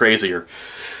even crazier.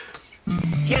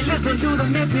 Yeah, listen to the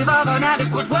missive of an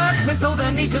adequate wordsmith, though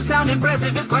the need to sound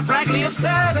impressive is quite frankly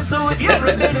absurd. So if you're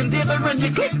a bit indifferent,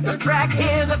 you click the track.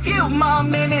 Here's a few more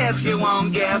minutes you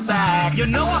won't get back. You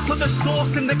know I put the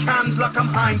sauce in the cans like I'm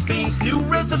Heinz beans. New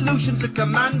resolution to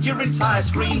command your entire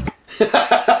screen.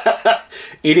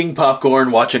 Eating popcorn,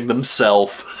 watching them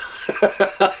self.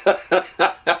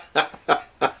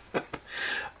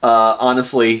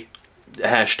 Honestly,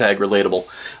 hashtag relatable.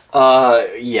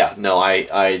 Yeah, no,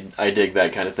 I dig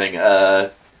that kind of thing.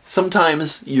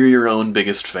 Sometimes you're your own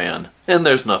biggest fan, and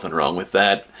there's nothing wrong with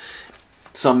that.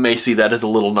 Some may see that as a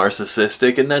little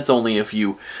narcissistic, and that's only if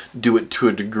you do it to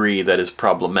a degree that is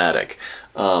problematic.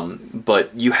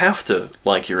 But you have to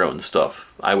like your own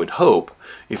stuff, I would hope.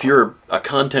 If you're a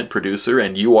content producer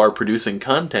and you are producing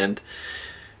content,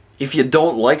 if you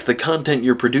don't like the content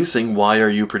you're producing, why are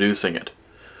you producing it?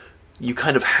 You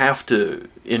kind of have to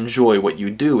enjoy what you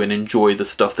do and enjoy the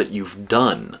stuff that you've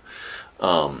done.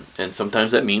 And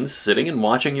sometimes that means sitting and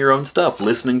watching your own stuff,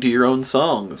 listening to your own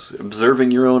songs,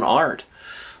 observing your own art.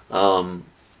 And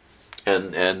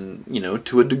you know,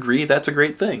 to a degree, that's a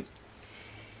great thing.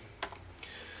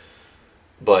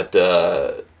 But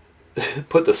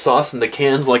put the sauce in the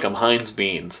cans like I'm Heinz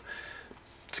beans.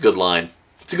 It's a good line.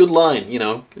 It's a good line, you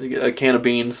know. A can of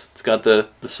beans, it's got the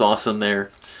sauce in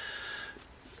there.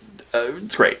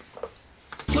 It's great.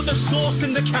 Put the sauce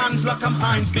in the cans like I'm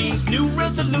Heinz beans. New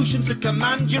resolution to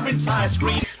command your entire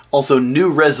screen. Also, new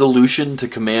resolution to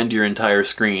command your entire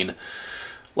screen.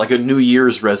 Like a New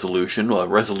Year's resolution, a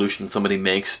resolution somebody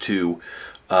makes to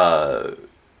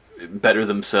better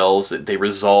themselves. They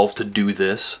resolve to do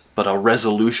this. But a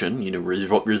resolution, you know,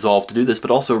 resolve to do this, but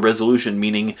also resolution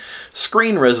meaning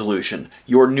screen resolution.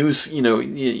 Your new, you know,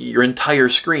 your entire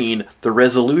screen, the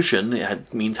resolution,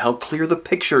 it means how clear the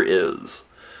picture is.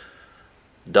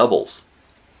 Doubles.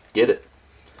 Get it.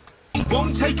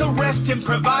 Won't take a rest,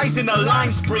 improvising a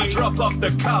line spree. Drop off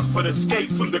the cuff and escape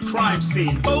from the crime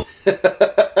scene. Oh.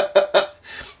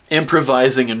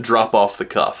 Improvising and drop off the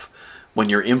cuff. When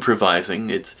you're improvising,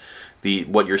 it's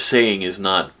what you're saying is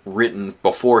not written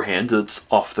beforehand, it's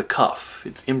off the cuff.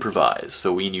 It's improvised.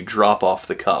 So when you drop off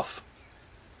the cuff,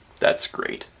 that's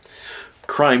great.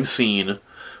 Crime scene,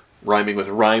 rhyming with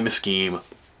rhyme scheme.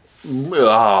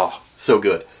 Ah, so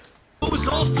good. Who's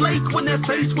all flake when they're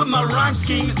faced with my rhyme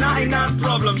schemes? 99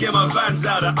 problems, get my vans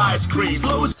out of ice cream.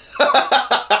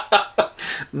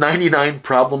 99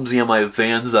 problems, yeah, my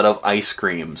vans out of ice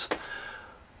creams.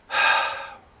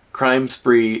 Crime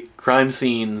spree, crime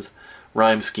scenes,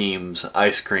 rhyme schemes,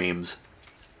 ice creams.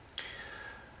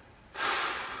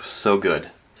 So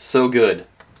good. So good.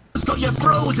 Got your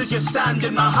froze as you stand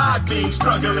in my hard beam,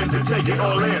 struggling to take it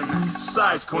all in.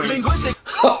 Size queen. Linguistic.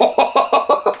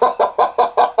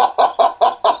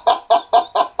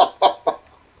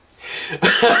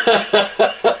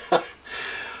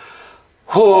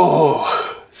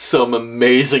 Oh, some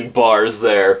amazing bars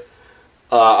there.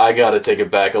 I gotta take it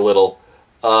back a little.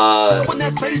 When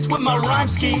they're faced with my rhyme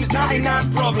schemes,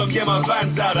 99 problems, yeah, my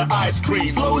van's out of ice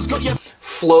cream.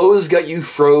 Flows got you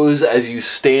froze as you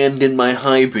stand in my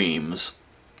high beams.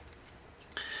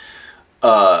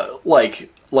 Like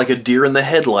a deer in the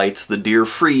headlights, the deer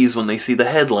freeze when they see the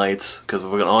headlights because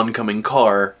of an oncoming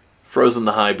car. Froze in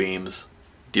the high beams,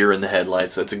 deer in the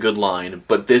headlights. That's a good line.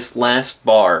 But this last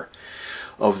bar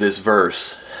of this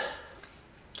verse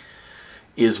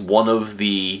is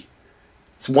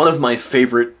it's one of my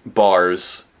favorite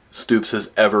bars Stoops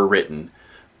has ever written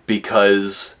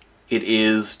because it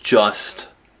is just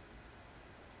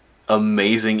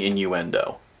amazing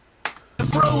innuendo.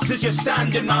 Froze as you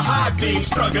stand in my high beam,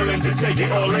 struggling to take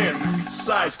it all in.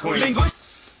 Size queen.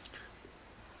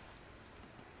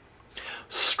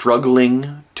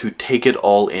 Struggling to take it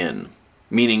all in,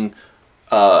 meaning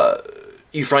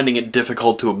you finding it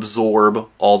difficult to absorb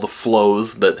all the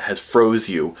flows that has froze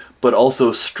you, but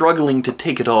also struggling to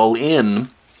take it all in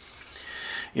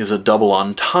is a double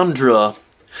entendre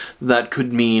that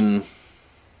could mean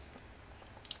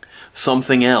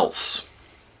something else.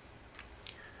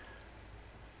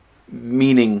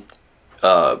 Meaning,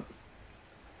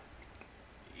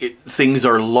 things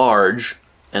are large,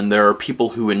 and there are people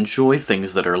who enjoy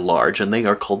things that are large, and they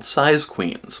are called size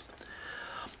queens.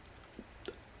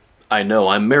 I know,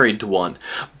 I'm married to one,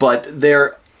 but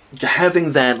they're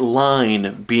having that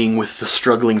line being with the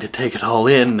struggling to take it all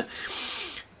in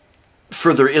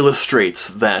further illustrates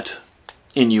that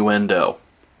innuendo.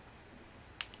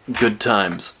 Good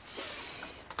times.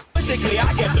 Basically,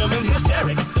 I get them in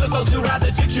hysterics. The folks who write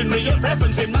the dictionary are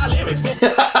referencing my lyrics.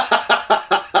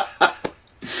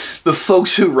 The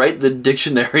folks who write the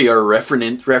dictionary are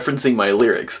referencing my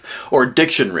lyrics. Or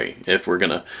dictionary, if we're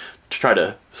gonna try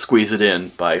to squeeze it in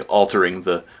by altering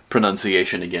the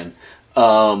pronunciation again.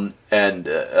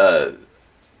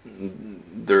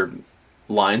 Their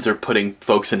lines are putting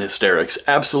folks in hysterics.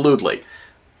 Absolutely.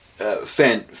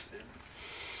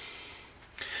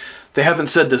 They haven't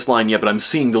said this line yet, but I'm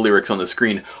seeing the lyrics on the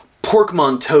screen.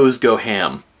 Portmanteaus go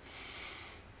ham.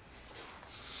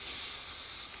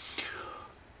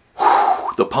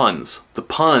 The puns. The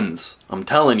puns. I'm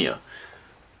telling you.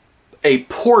 A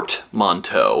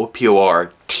portmanteau,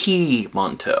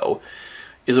 P-O-R-T-manteau,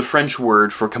 is a French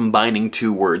word for combining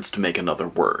two words to make another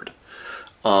word.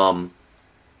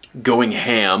 Going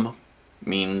ham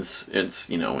means it's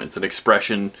an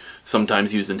expression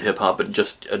sometimes used in hip-hop, but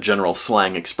just a general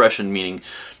slang expression meaning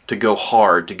to go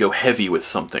hard, to go heavy with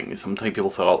something. Sometimes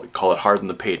people call it hard in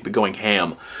the paint, but going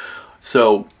ham.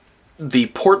 So the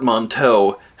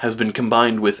portmanteau has been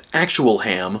combined with actual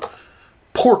ham,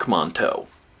 porkmanteau.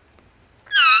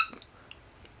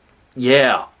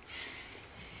 Yeah.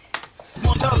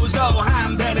 Montos go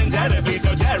ham, dead and dead, be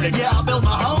so Derek. Yeah, I'll build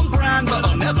my own brand, but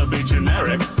I'll never be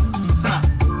generic.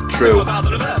 True.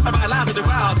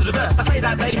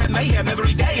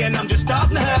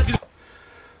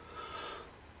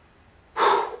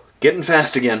 Getting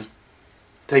fast again.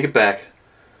 Take it back.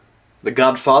 The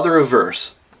godfather of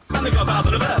verse.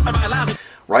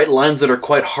 Write lines that are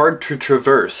quite hard to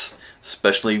traverse,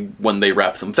 especially when they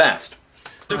rap them fast.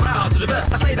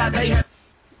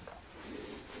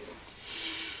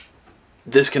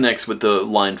 This connects with the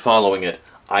line following it.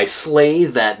 I slay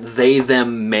that they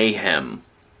them mayhem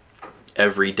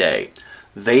every day.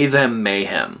 They them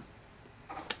mayhem.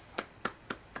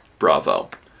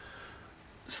 Bravo.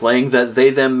 Slaying that they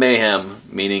them mayhem,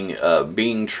 meaning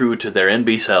being true to their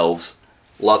NB selves.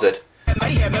 Love it.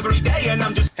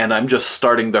 And I'm just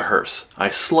starting the hearse. I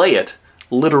slay it,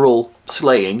 literal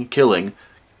slaying, killing,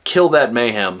 kill that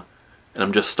mayhem, and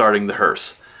I'm just starting the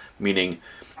hearse, meaning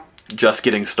just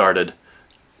getting started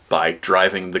by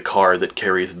driving the car that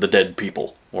carries the dead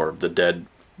people, or the dead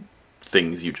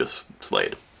things you just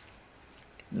slayed.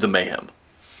 The mayhem.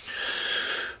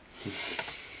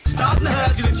 Starting the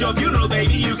hearse, cause it's your funeral,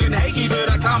 baby. You can hate me, but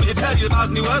I can't wait to tell you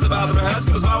about new words about the rehearse.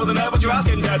 Cause why would I know what you're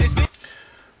asking?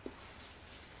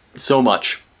 So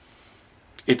much.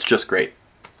 It's just great.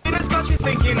 It's got you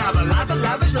thinking of a life of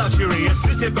lavish luxury,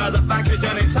 assisted by the factories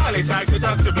done entirely tax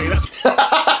deductibly.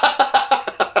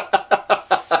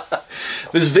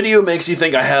 This video makes you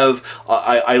think I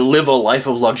live a life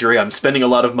of luxury. I'm spending a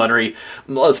lot of money,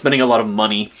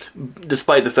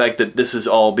 despite the fact that this is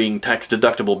all being tax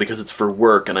deductible because it's for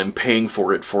work and I'm paying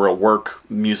for it for a work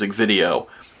music video.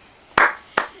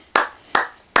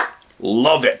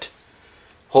 Love it.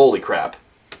 Holy crap.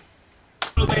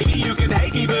 Baby, you can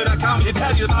hate me, but I can't wait to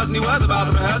tell you about new words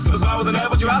about the rehearse. Cause why would I know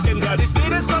what you're asking? This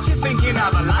video's got you thinking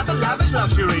of a life of lavish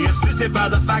luxury, assisted by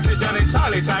the factories done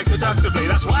entirely tax deductibly.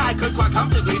 That's why I could quite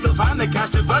comfortably still find the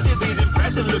cash to budget these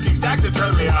impressive looking stacks of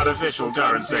totally artificial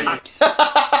currency.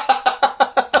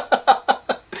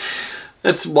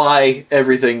 That's why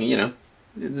everything,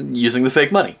 using the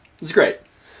fake money. It's great.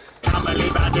 Can't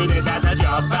believe I do this as a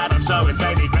job, and I'm so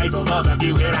insanely grateful for the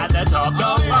view here at the top.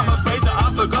 No, I'm afraid that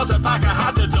I forgot to pack a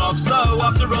hat to off. So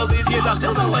after all these years, I've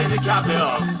still no way to cap it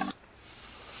off.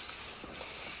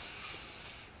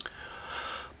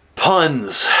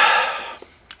 Puns.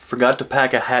 Forgot to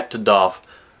pack a hat to doff,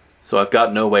 so I've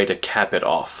got no way to cap it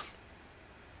off.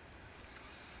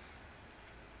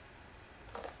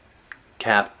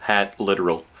 Cap, hat,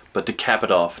 literal. But to cap it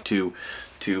off, to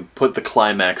put the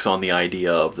climax on the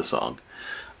idea of the song.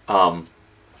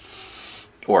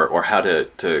 Or how to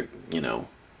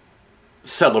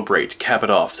celebrate, cap it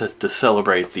off, to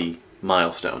celebrate the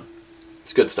milestone.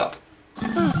 It's good stuff.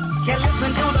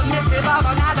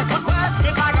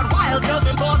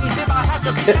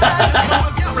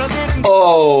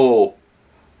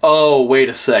 Oh, wait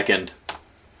a second.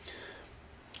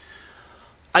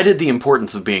 I did The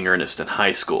Importance of Being Earnest in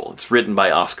high school. It's written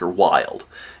by Oscar Wilde.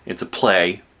 It's a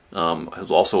play.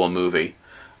 It's also a movie.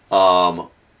 But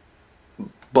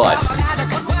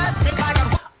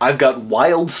I've got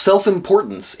wild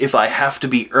self-importance if I have to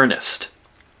be earnest.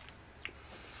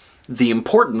 The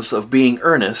Importance of Being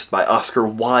Earnest by Oscar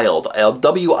Wilde.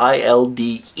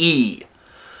 W-I-L-D-E.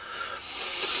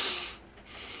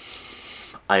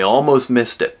 I almost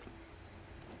missed it.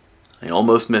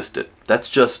 That's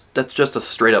just a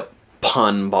straight up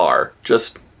pun bar.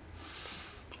 Just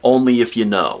only if you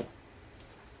know.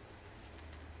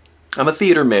 I'm a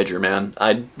theater major, man.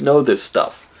 I know this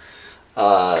stuff.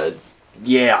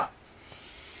 Yeah.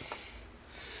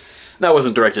 That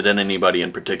wasn't directed at anybody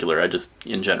in particular, I just,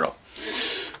 in general.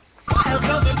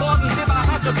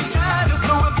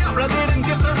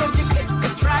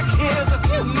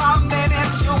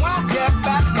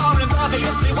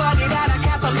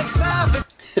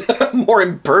 More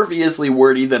imperviously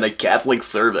wordy than a Catholic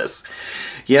service.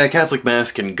 Yeah, Catholic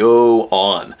Mass can go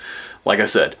on. Like I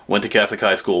said, went to Catholic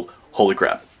high school, holy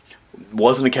crap.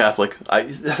 Wasn't a Catholic.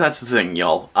 That's the thing,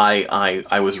 y'all.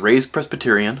 I was raised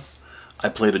Presbyterian. I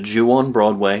played a Jew on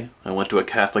Broadway. I went to a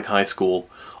Catholic high school.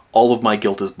 All of my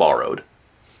guilt is borrowed.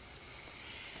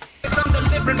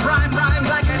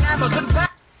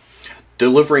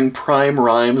 Delivering prime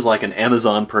rhymes like an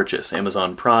Amazon purchase.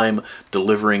 Amazon Prime,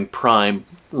 delivering prime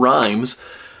rhymes.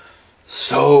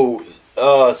 So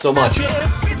much.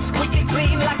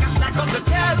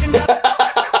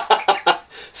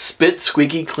 Spit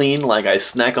squeaky clean like I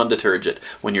snack on detergent.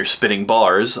 When you're spitting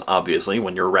bars, obviously,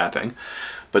 when you're rapping.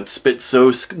 But spit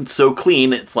so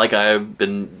clean, it's like I've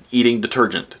been eating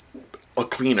detergent. A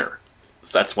cleaner.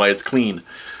 That's why it's clean.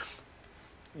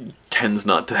 Tends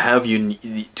not to have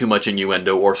too much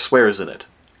innuendo or swears in it.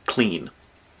 Clean.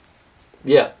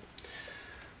 Yeah.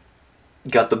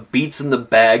 Got the beats in the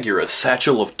bag, you're a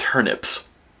satchel of turnips.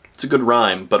 It's a good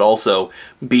rhyme, but also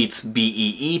beats,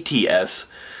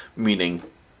 B-E-E-T-S, meaning,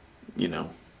 you know,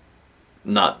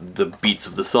 not the beats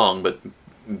of the song, but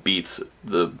beets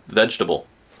the vegetable.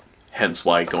 Hence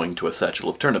why going to a satchel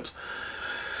of turnips.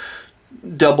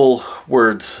 Double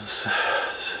words.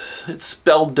 It's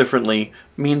spelled differently,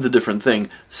 means a different thing,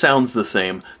 sounds the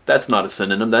same. That's not a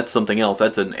synonym, that's something else.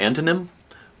 That's an antonym?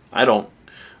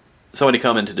 Somebody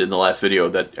commented in the last video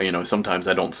that, you know, sometimes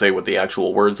I don't say what the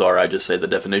actual words are, I just say the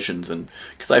definitions, and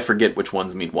because I forget which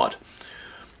ones mean what.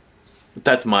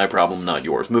 That's my problem, not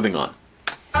yours. Moving on.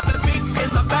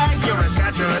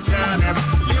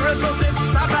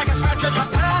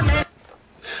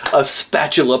 A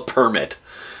spatula permit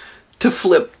to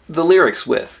flip the lyrics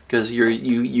with, because you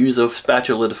use a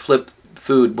spatula to flip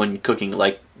food when cooking,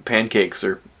 like pancakes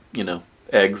or, you know,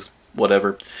 eggs,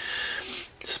 whatever.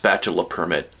 Spatula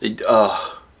permit.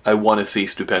 I want to see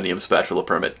Stupendium spatula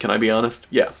permit. Can I be honest?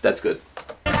 Yeah, that's good.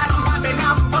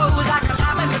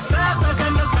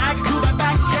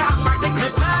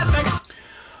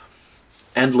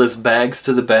 Endless bags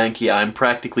to the bank. Yeah, I'm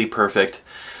practically perfect.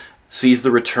 Sees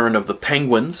the return of the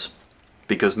penguins,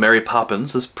 because Mary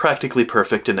Poppins is practically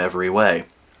perfect in every way.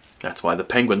 That's why the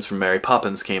penguins from Mary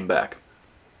Poppins came back.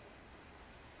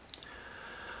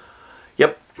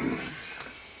 Yep.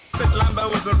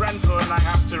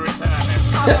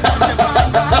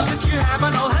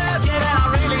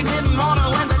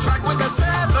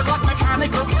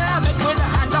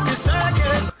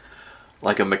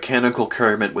 Like a mechanical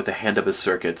Kermit with a hand up his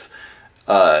circuits.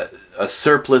 A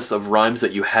surplus of rhymes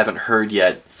that you haven't heard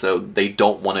yet, so they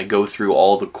don't want to go through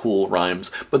all the cool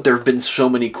rhymes. But there have been so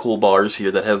many cool bars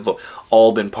here that have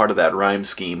all been part of that rhyme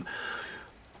scheme.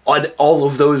 All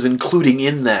of those including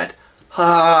in that.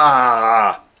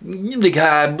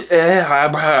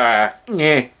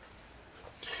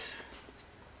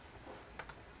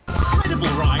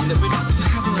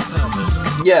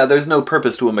 Yeah, there's no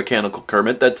purpose to a mechanical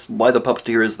Kermit. That's why the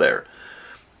puppeteer is there.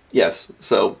 Yes,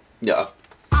 so, yeah.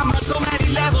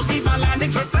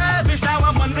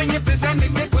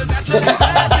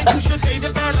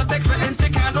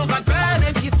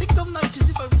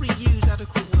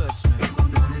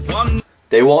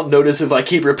 They won't notice if I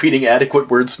keep repeating adequate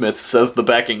wordsmith, says the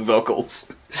backing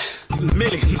vocals.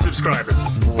 Million subscribers.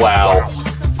 Wow.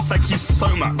 Thank you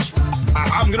so much.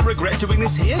 I'm going to regret doing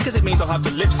this here because it means I'll have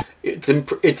to lip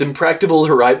sync. It's impractical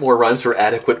to write more rhymes for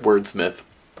adequate wordsmith.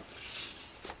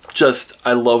 Just,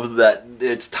 I love that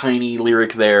it's tiny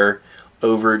lyric there,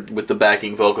 over with the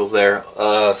backing vocals there.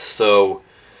 So...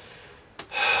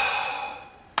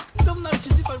 Don't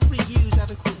notice if I reuse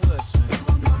adequate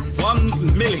wordsmith.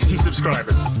 1 million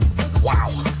subscribers. Wow.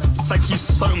 Thank you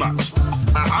so much.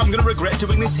 I'm going to regret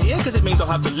doing this here because it means I'll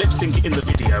have to lip sync in the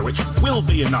video, which will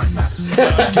be a nightmare.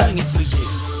 But I'm doing it for you.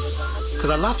 Because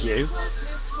I love you.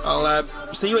 I'll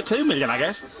see you at 2 million, I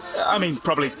guess. I mean,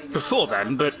 probably before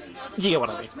then, but you get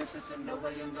what I mean.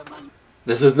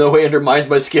 This in no way undermines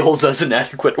my skills as an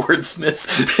adequate wordsmith.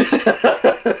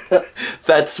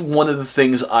 That's one of the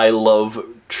things I love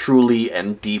truly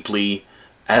and deeply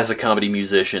as a comedy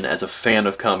musician, as a fan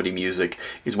of comedy music,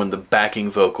 is when the backing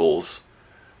vocals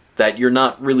that you're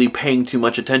not really paying too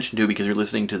much attention to because you're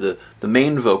listening to the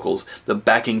main vocals, the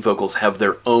backing vocals have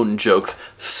their own jokes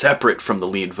separate from the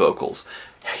lead vocals.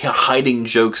 Hiding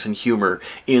jokes and humor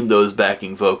in those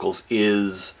backing vocals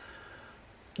is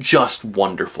just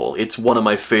wonderful. It's one of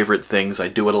my favorite things. I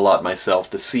do it a lot myself.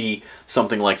 To see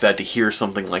something like that, to hear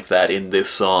something like that in this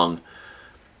song,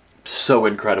 so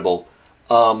incredible.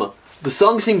 The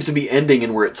song seems to be ending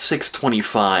and we're at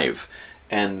 6:25,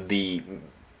 and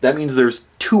that means there's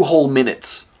 2 whole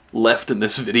minutes left in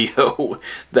this video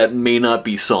that may not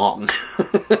be song.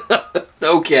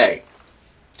 Okay.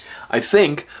 I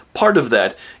think part of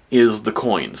that is the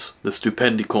coins, the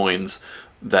Stupendium coins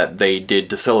that they did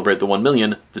to celebrate the 1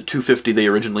 million. The 250 they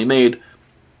originally made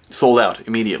sold out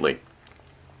immediately.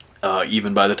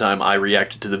 Even by the time I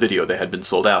reacted to the video, they had been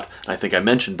sold out. I think I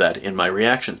mentioned that in my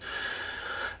reaction.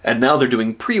 And now they're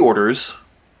doing pre-orders,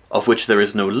 of which there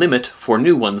is no limit, for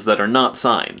new ones that are not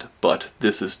signed. But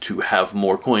this is to have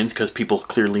more coins because people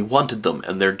clearly wanted them,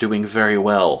 and they're doing very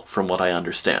well, from what I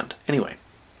understand. Anyway.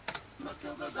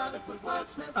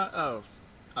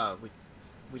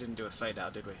 We didn't do a fade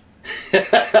out, did we?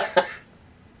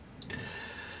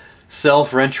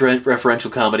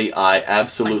 Self-referential comedy, I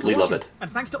absolutely love it. And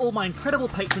thanks to all my incredible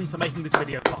patrons for making this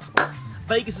video possible.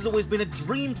 Vegas has always been a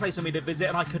dream place for me to visit,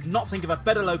 and I could not think of a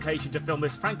better location to film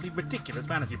this frankly ridiculous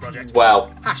fantasy project. Wow.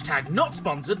 Hashtag not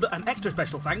sponsored, but an extra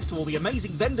special thanks to all the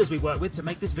amazing vendors we work with to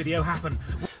make this video happen.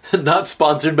 Not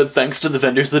sponsored, but thanks to the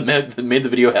vendors that made the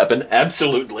video happen.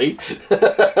 Absolutely.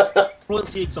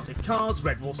 Royalty Exotic Cars,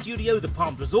 Red Wall Studio, the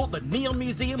Palms Resort, the Neon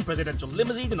Museum, Presidential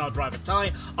Limousine, and our driver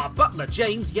Ty, our butler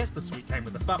James, yes, the suite came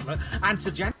with the butler, and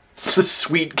Sir Jan. The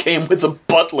suite came with a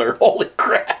butler, holy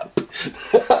crap!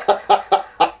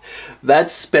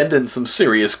 That's spending some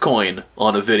serious coin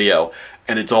on a video,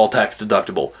 and it's all tax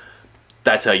deductible.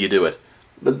 That's how you do it.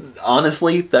 But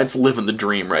honestly, that's living the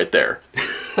dream right there.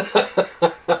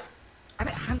 And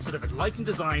it Hanson of Enlightened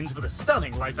Designs for the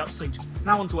stunning light-up suit.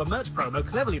 Now onto a merch promo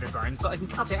cleverly designed so that I can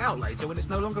cut it out later when it's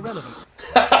no longer relevant.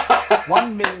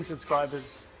 1 million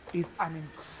subscribers is an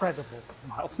incredible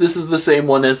milestone. This is the same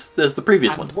one as the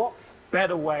previous one. What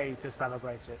better way to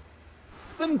celebrate it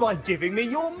than by giving me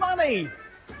your money?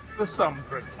 For some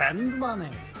pretend money.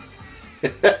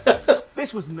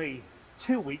 This was me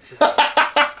 2 weeks ago.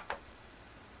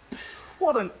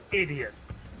 What an idiot.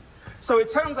 So it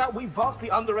turns out we vastly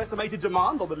underestimated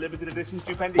demand on the limited edition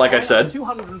Stupendium. Like I said. The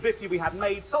 250 we had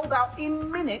made sold out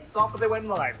in minutes after they went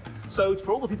live. So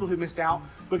for all the people who missed out,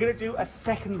 we're going to do a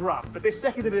second run. But this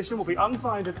second edition will be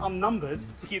unsigned and unnumbered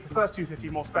to keep the first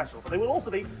 250 more special. But they will also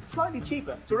be slightly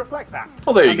cheaper to reflect that.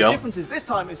 Well, there you go. The difference is this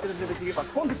time, instead of limiting it by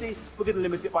quantity, we're going to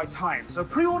limit it by time. So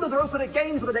pre-orders are open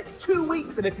again for the next 2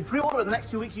 weeks. And if you pre-order in the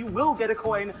next 2 weeks, you will get a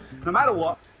coin no matter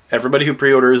what. Everybody who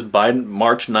pre-orders by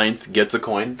March 9th gets a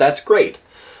coin. That's great.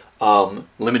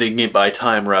 Limiting it by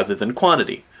time rather than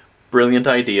quantity. Brilliant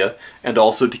idea. And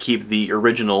also to keep the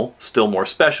original still more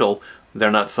special,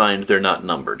 they're not signed, they're not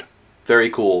numbered. Very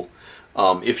cool.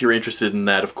 If you're interested in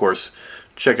that, of course,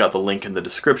 check out the link in the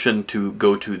description to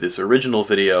go to this original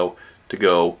video, to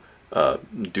go of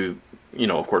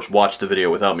course, watch the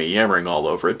video without me yammering all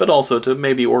over it, but also to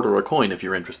maybe order a coin if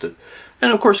you're interested.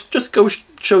 And of course, just go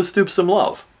show Stoops some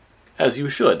love. As you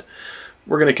should.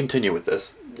 We're going to continue with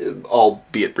this,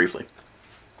 albeit briefly.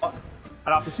 And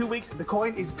after 2 weeks, the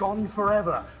coin is gone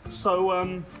forever.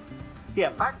 So, yeah,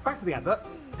 back to the advert.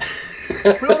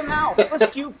 Pre-order now, the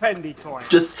Stupendium coin.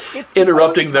 Just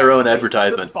interrupting their own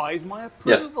advertisement. That buys my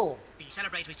approval. The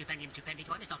celebratory Stupendium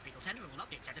coin is not legal tender and will not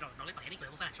be accepted or acknowledged by any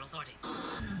global financial authority.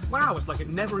 Wow, it's like it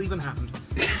never even happened.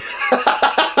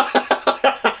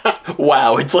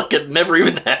 Wow, it's like it never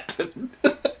even happened.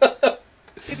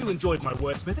 If you enjoyed my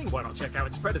wordsmithing, why not check out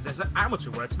its predecessor, Amateur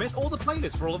Wordsmith, or the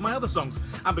playlist for all of my other songs.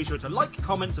 And be sure to like,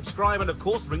 comment, subscribe, and of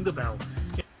course, ring the bell.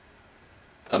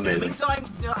 Amazing. In the meantime,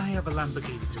 I have a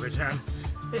Lamborghini to return.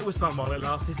 It was fun while it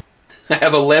lasted. I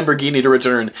have a Lamborghini to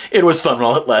return. It was fun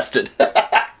while it lasted.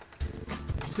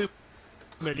 2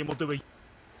 million will do a...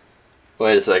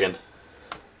 Wait a second.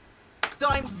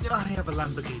 I have a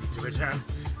Lamborghini to return.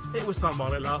 It was fun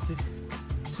while it lasted.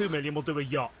 2 million will do a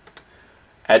yacht.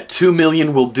 At 2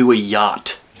 million, we'll do a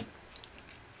yacht.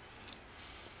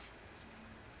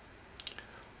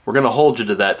 We're going to hold you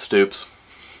to that, Stoops.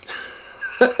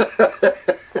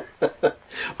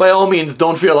 By all means,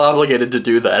 don't feel obligated to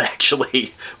do that,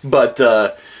 actually. But,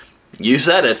 you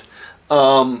said it.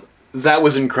 That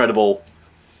was incredible.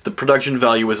 The production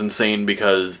value was insane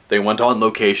because they went on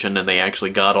location and they actually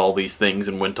got all these things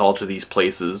and went all to these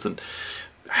places and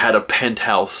had a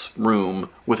penthouse room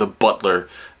with a butler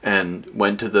and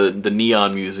went to the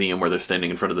Neon Museum where they're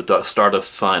standing in front of the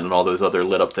Stardust sign and all those other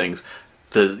lit up things.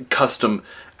 The custom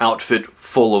outfit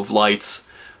full of lights.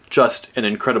 Just an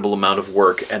incredible amount of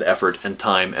work and effort and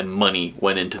time and money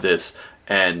went into this,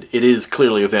 And it is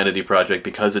clearly a vanity project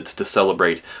because it's to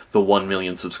celebrate the 1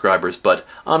 million subscribers, but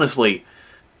honestly,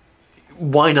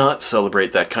 why not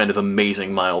celebrate that kind of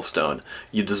amazing milestone?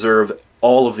 You deserve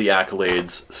all of the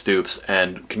accolades, Stoops,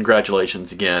 and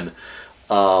congratulations again.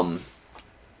 And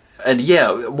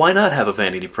yeah, why not have a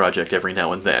vanity project every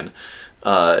now and then?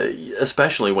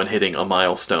 Especially when hitting a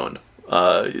milestone.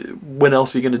 When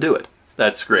else are you going to do it?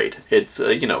 That's great. It's,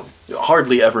 you know,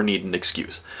 hardly ever need an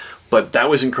excuse. But that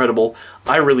was incredible.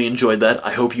 I really enjoyed that.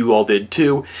 I hope you all did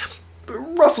too.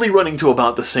 Roughly running to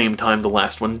about the same time the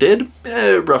last one did.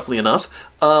 Roughly enough.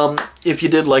 If you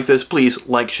did like this, please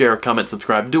like, share, comment,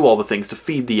 subscribe, do all the things to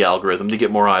feed the algorithm to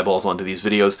get more eyeballs onto these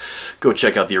videos. Go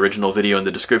check out the original video in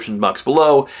the description box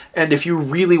below. And if you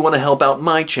really want to help out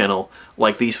my channel,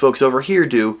 like these folks over here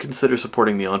do, consider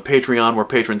supporting me on Patreon, where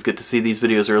patrons get to see these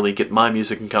videos early, get my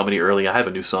music and comedy early, I have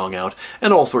a new song out,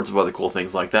 and all sorts of other cool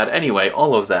things like that. Anyway,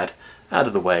 all of that out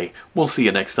of the way. We'll see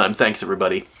you next time. Thanks,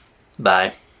 everybody.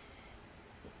 Bye.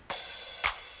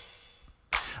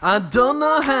 I don't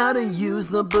know how to use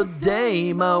the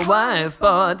bidet my wife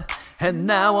bought, and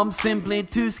now I'm simply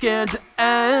too scared to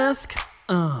ask.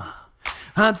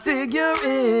 I'd figure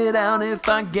it out if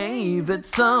I gave it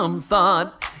some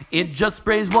thought. It just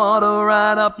sprays water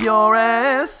right up your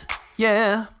ass,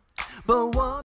 yeah. But what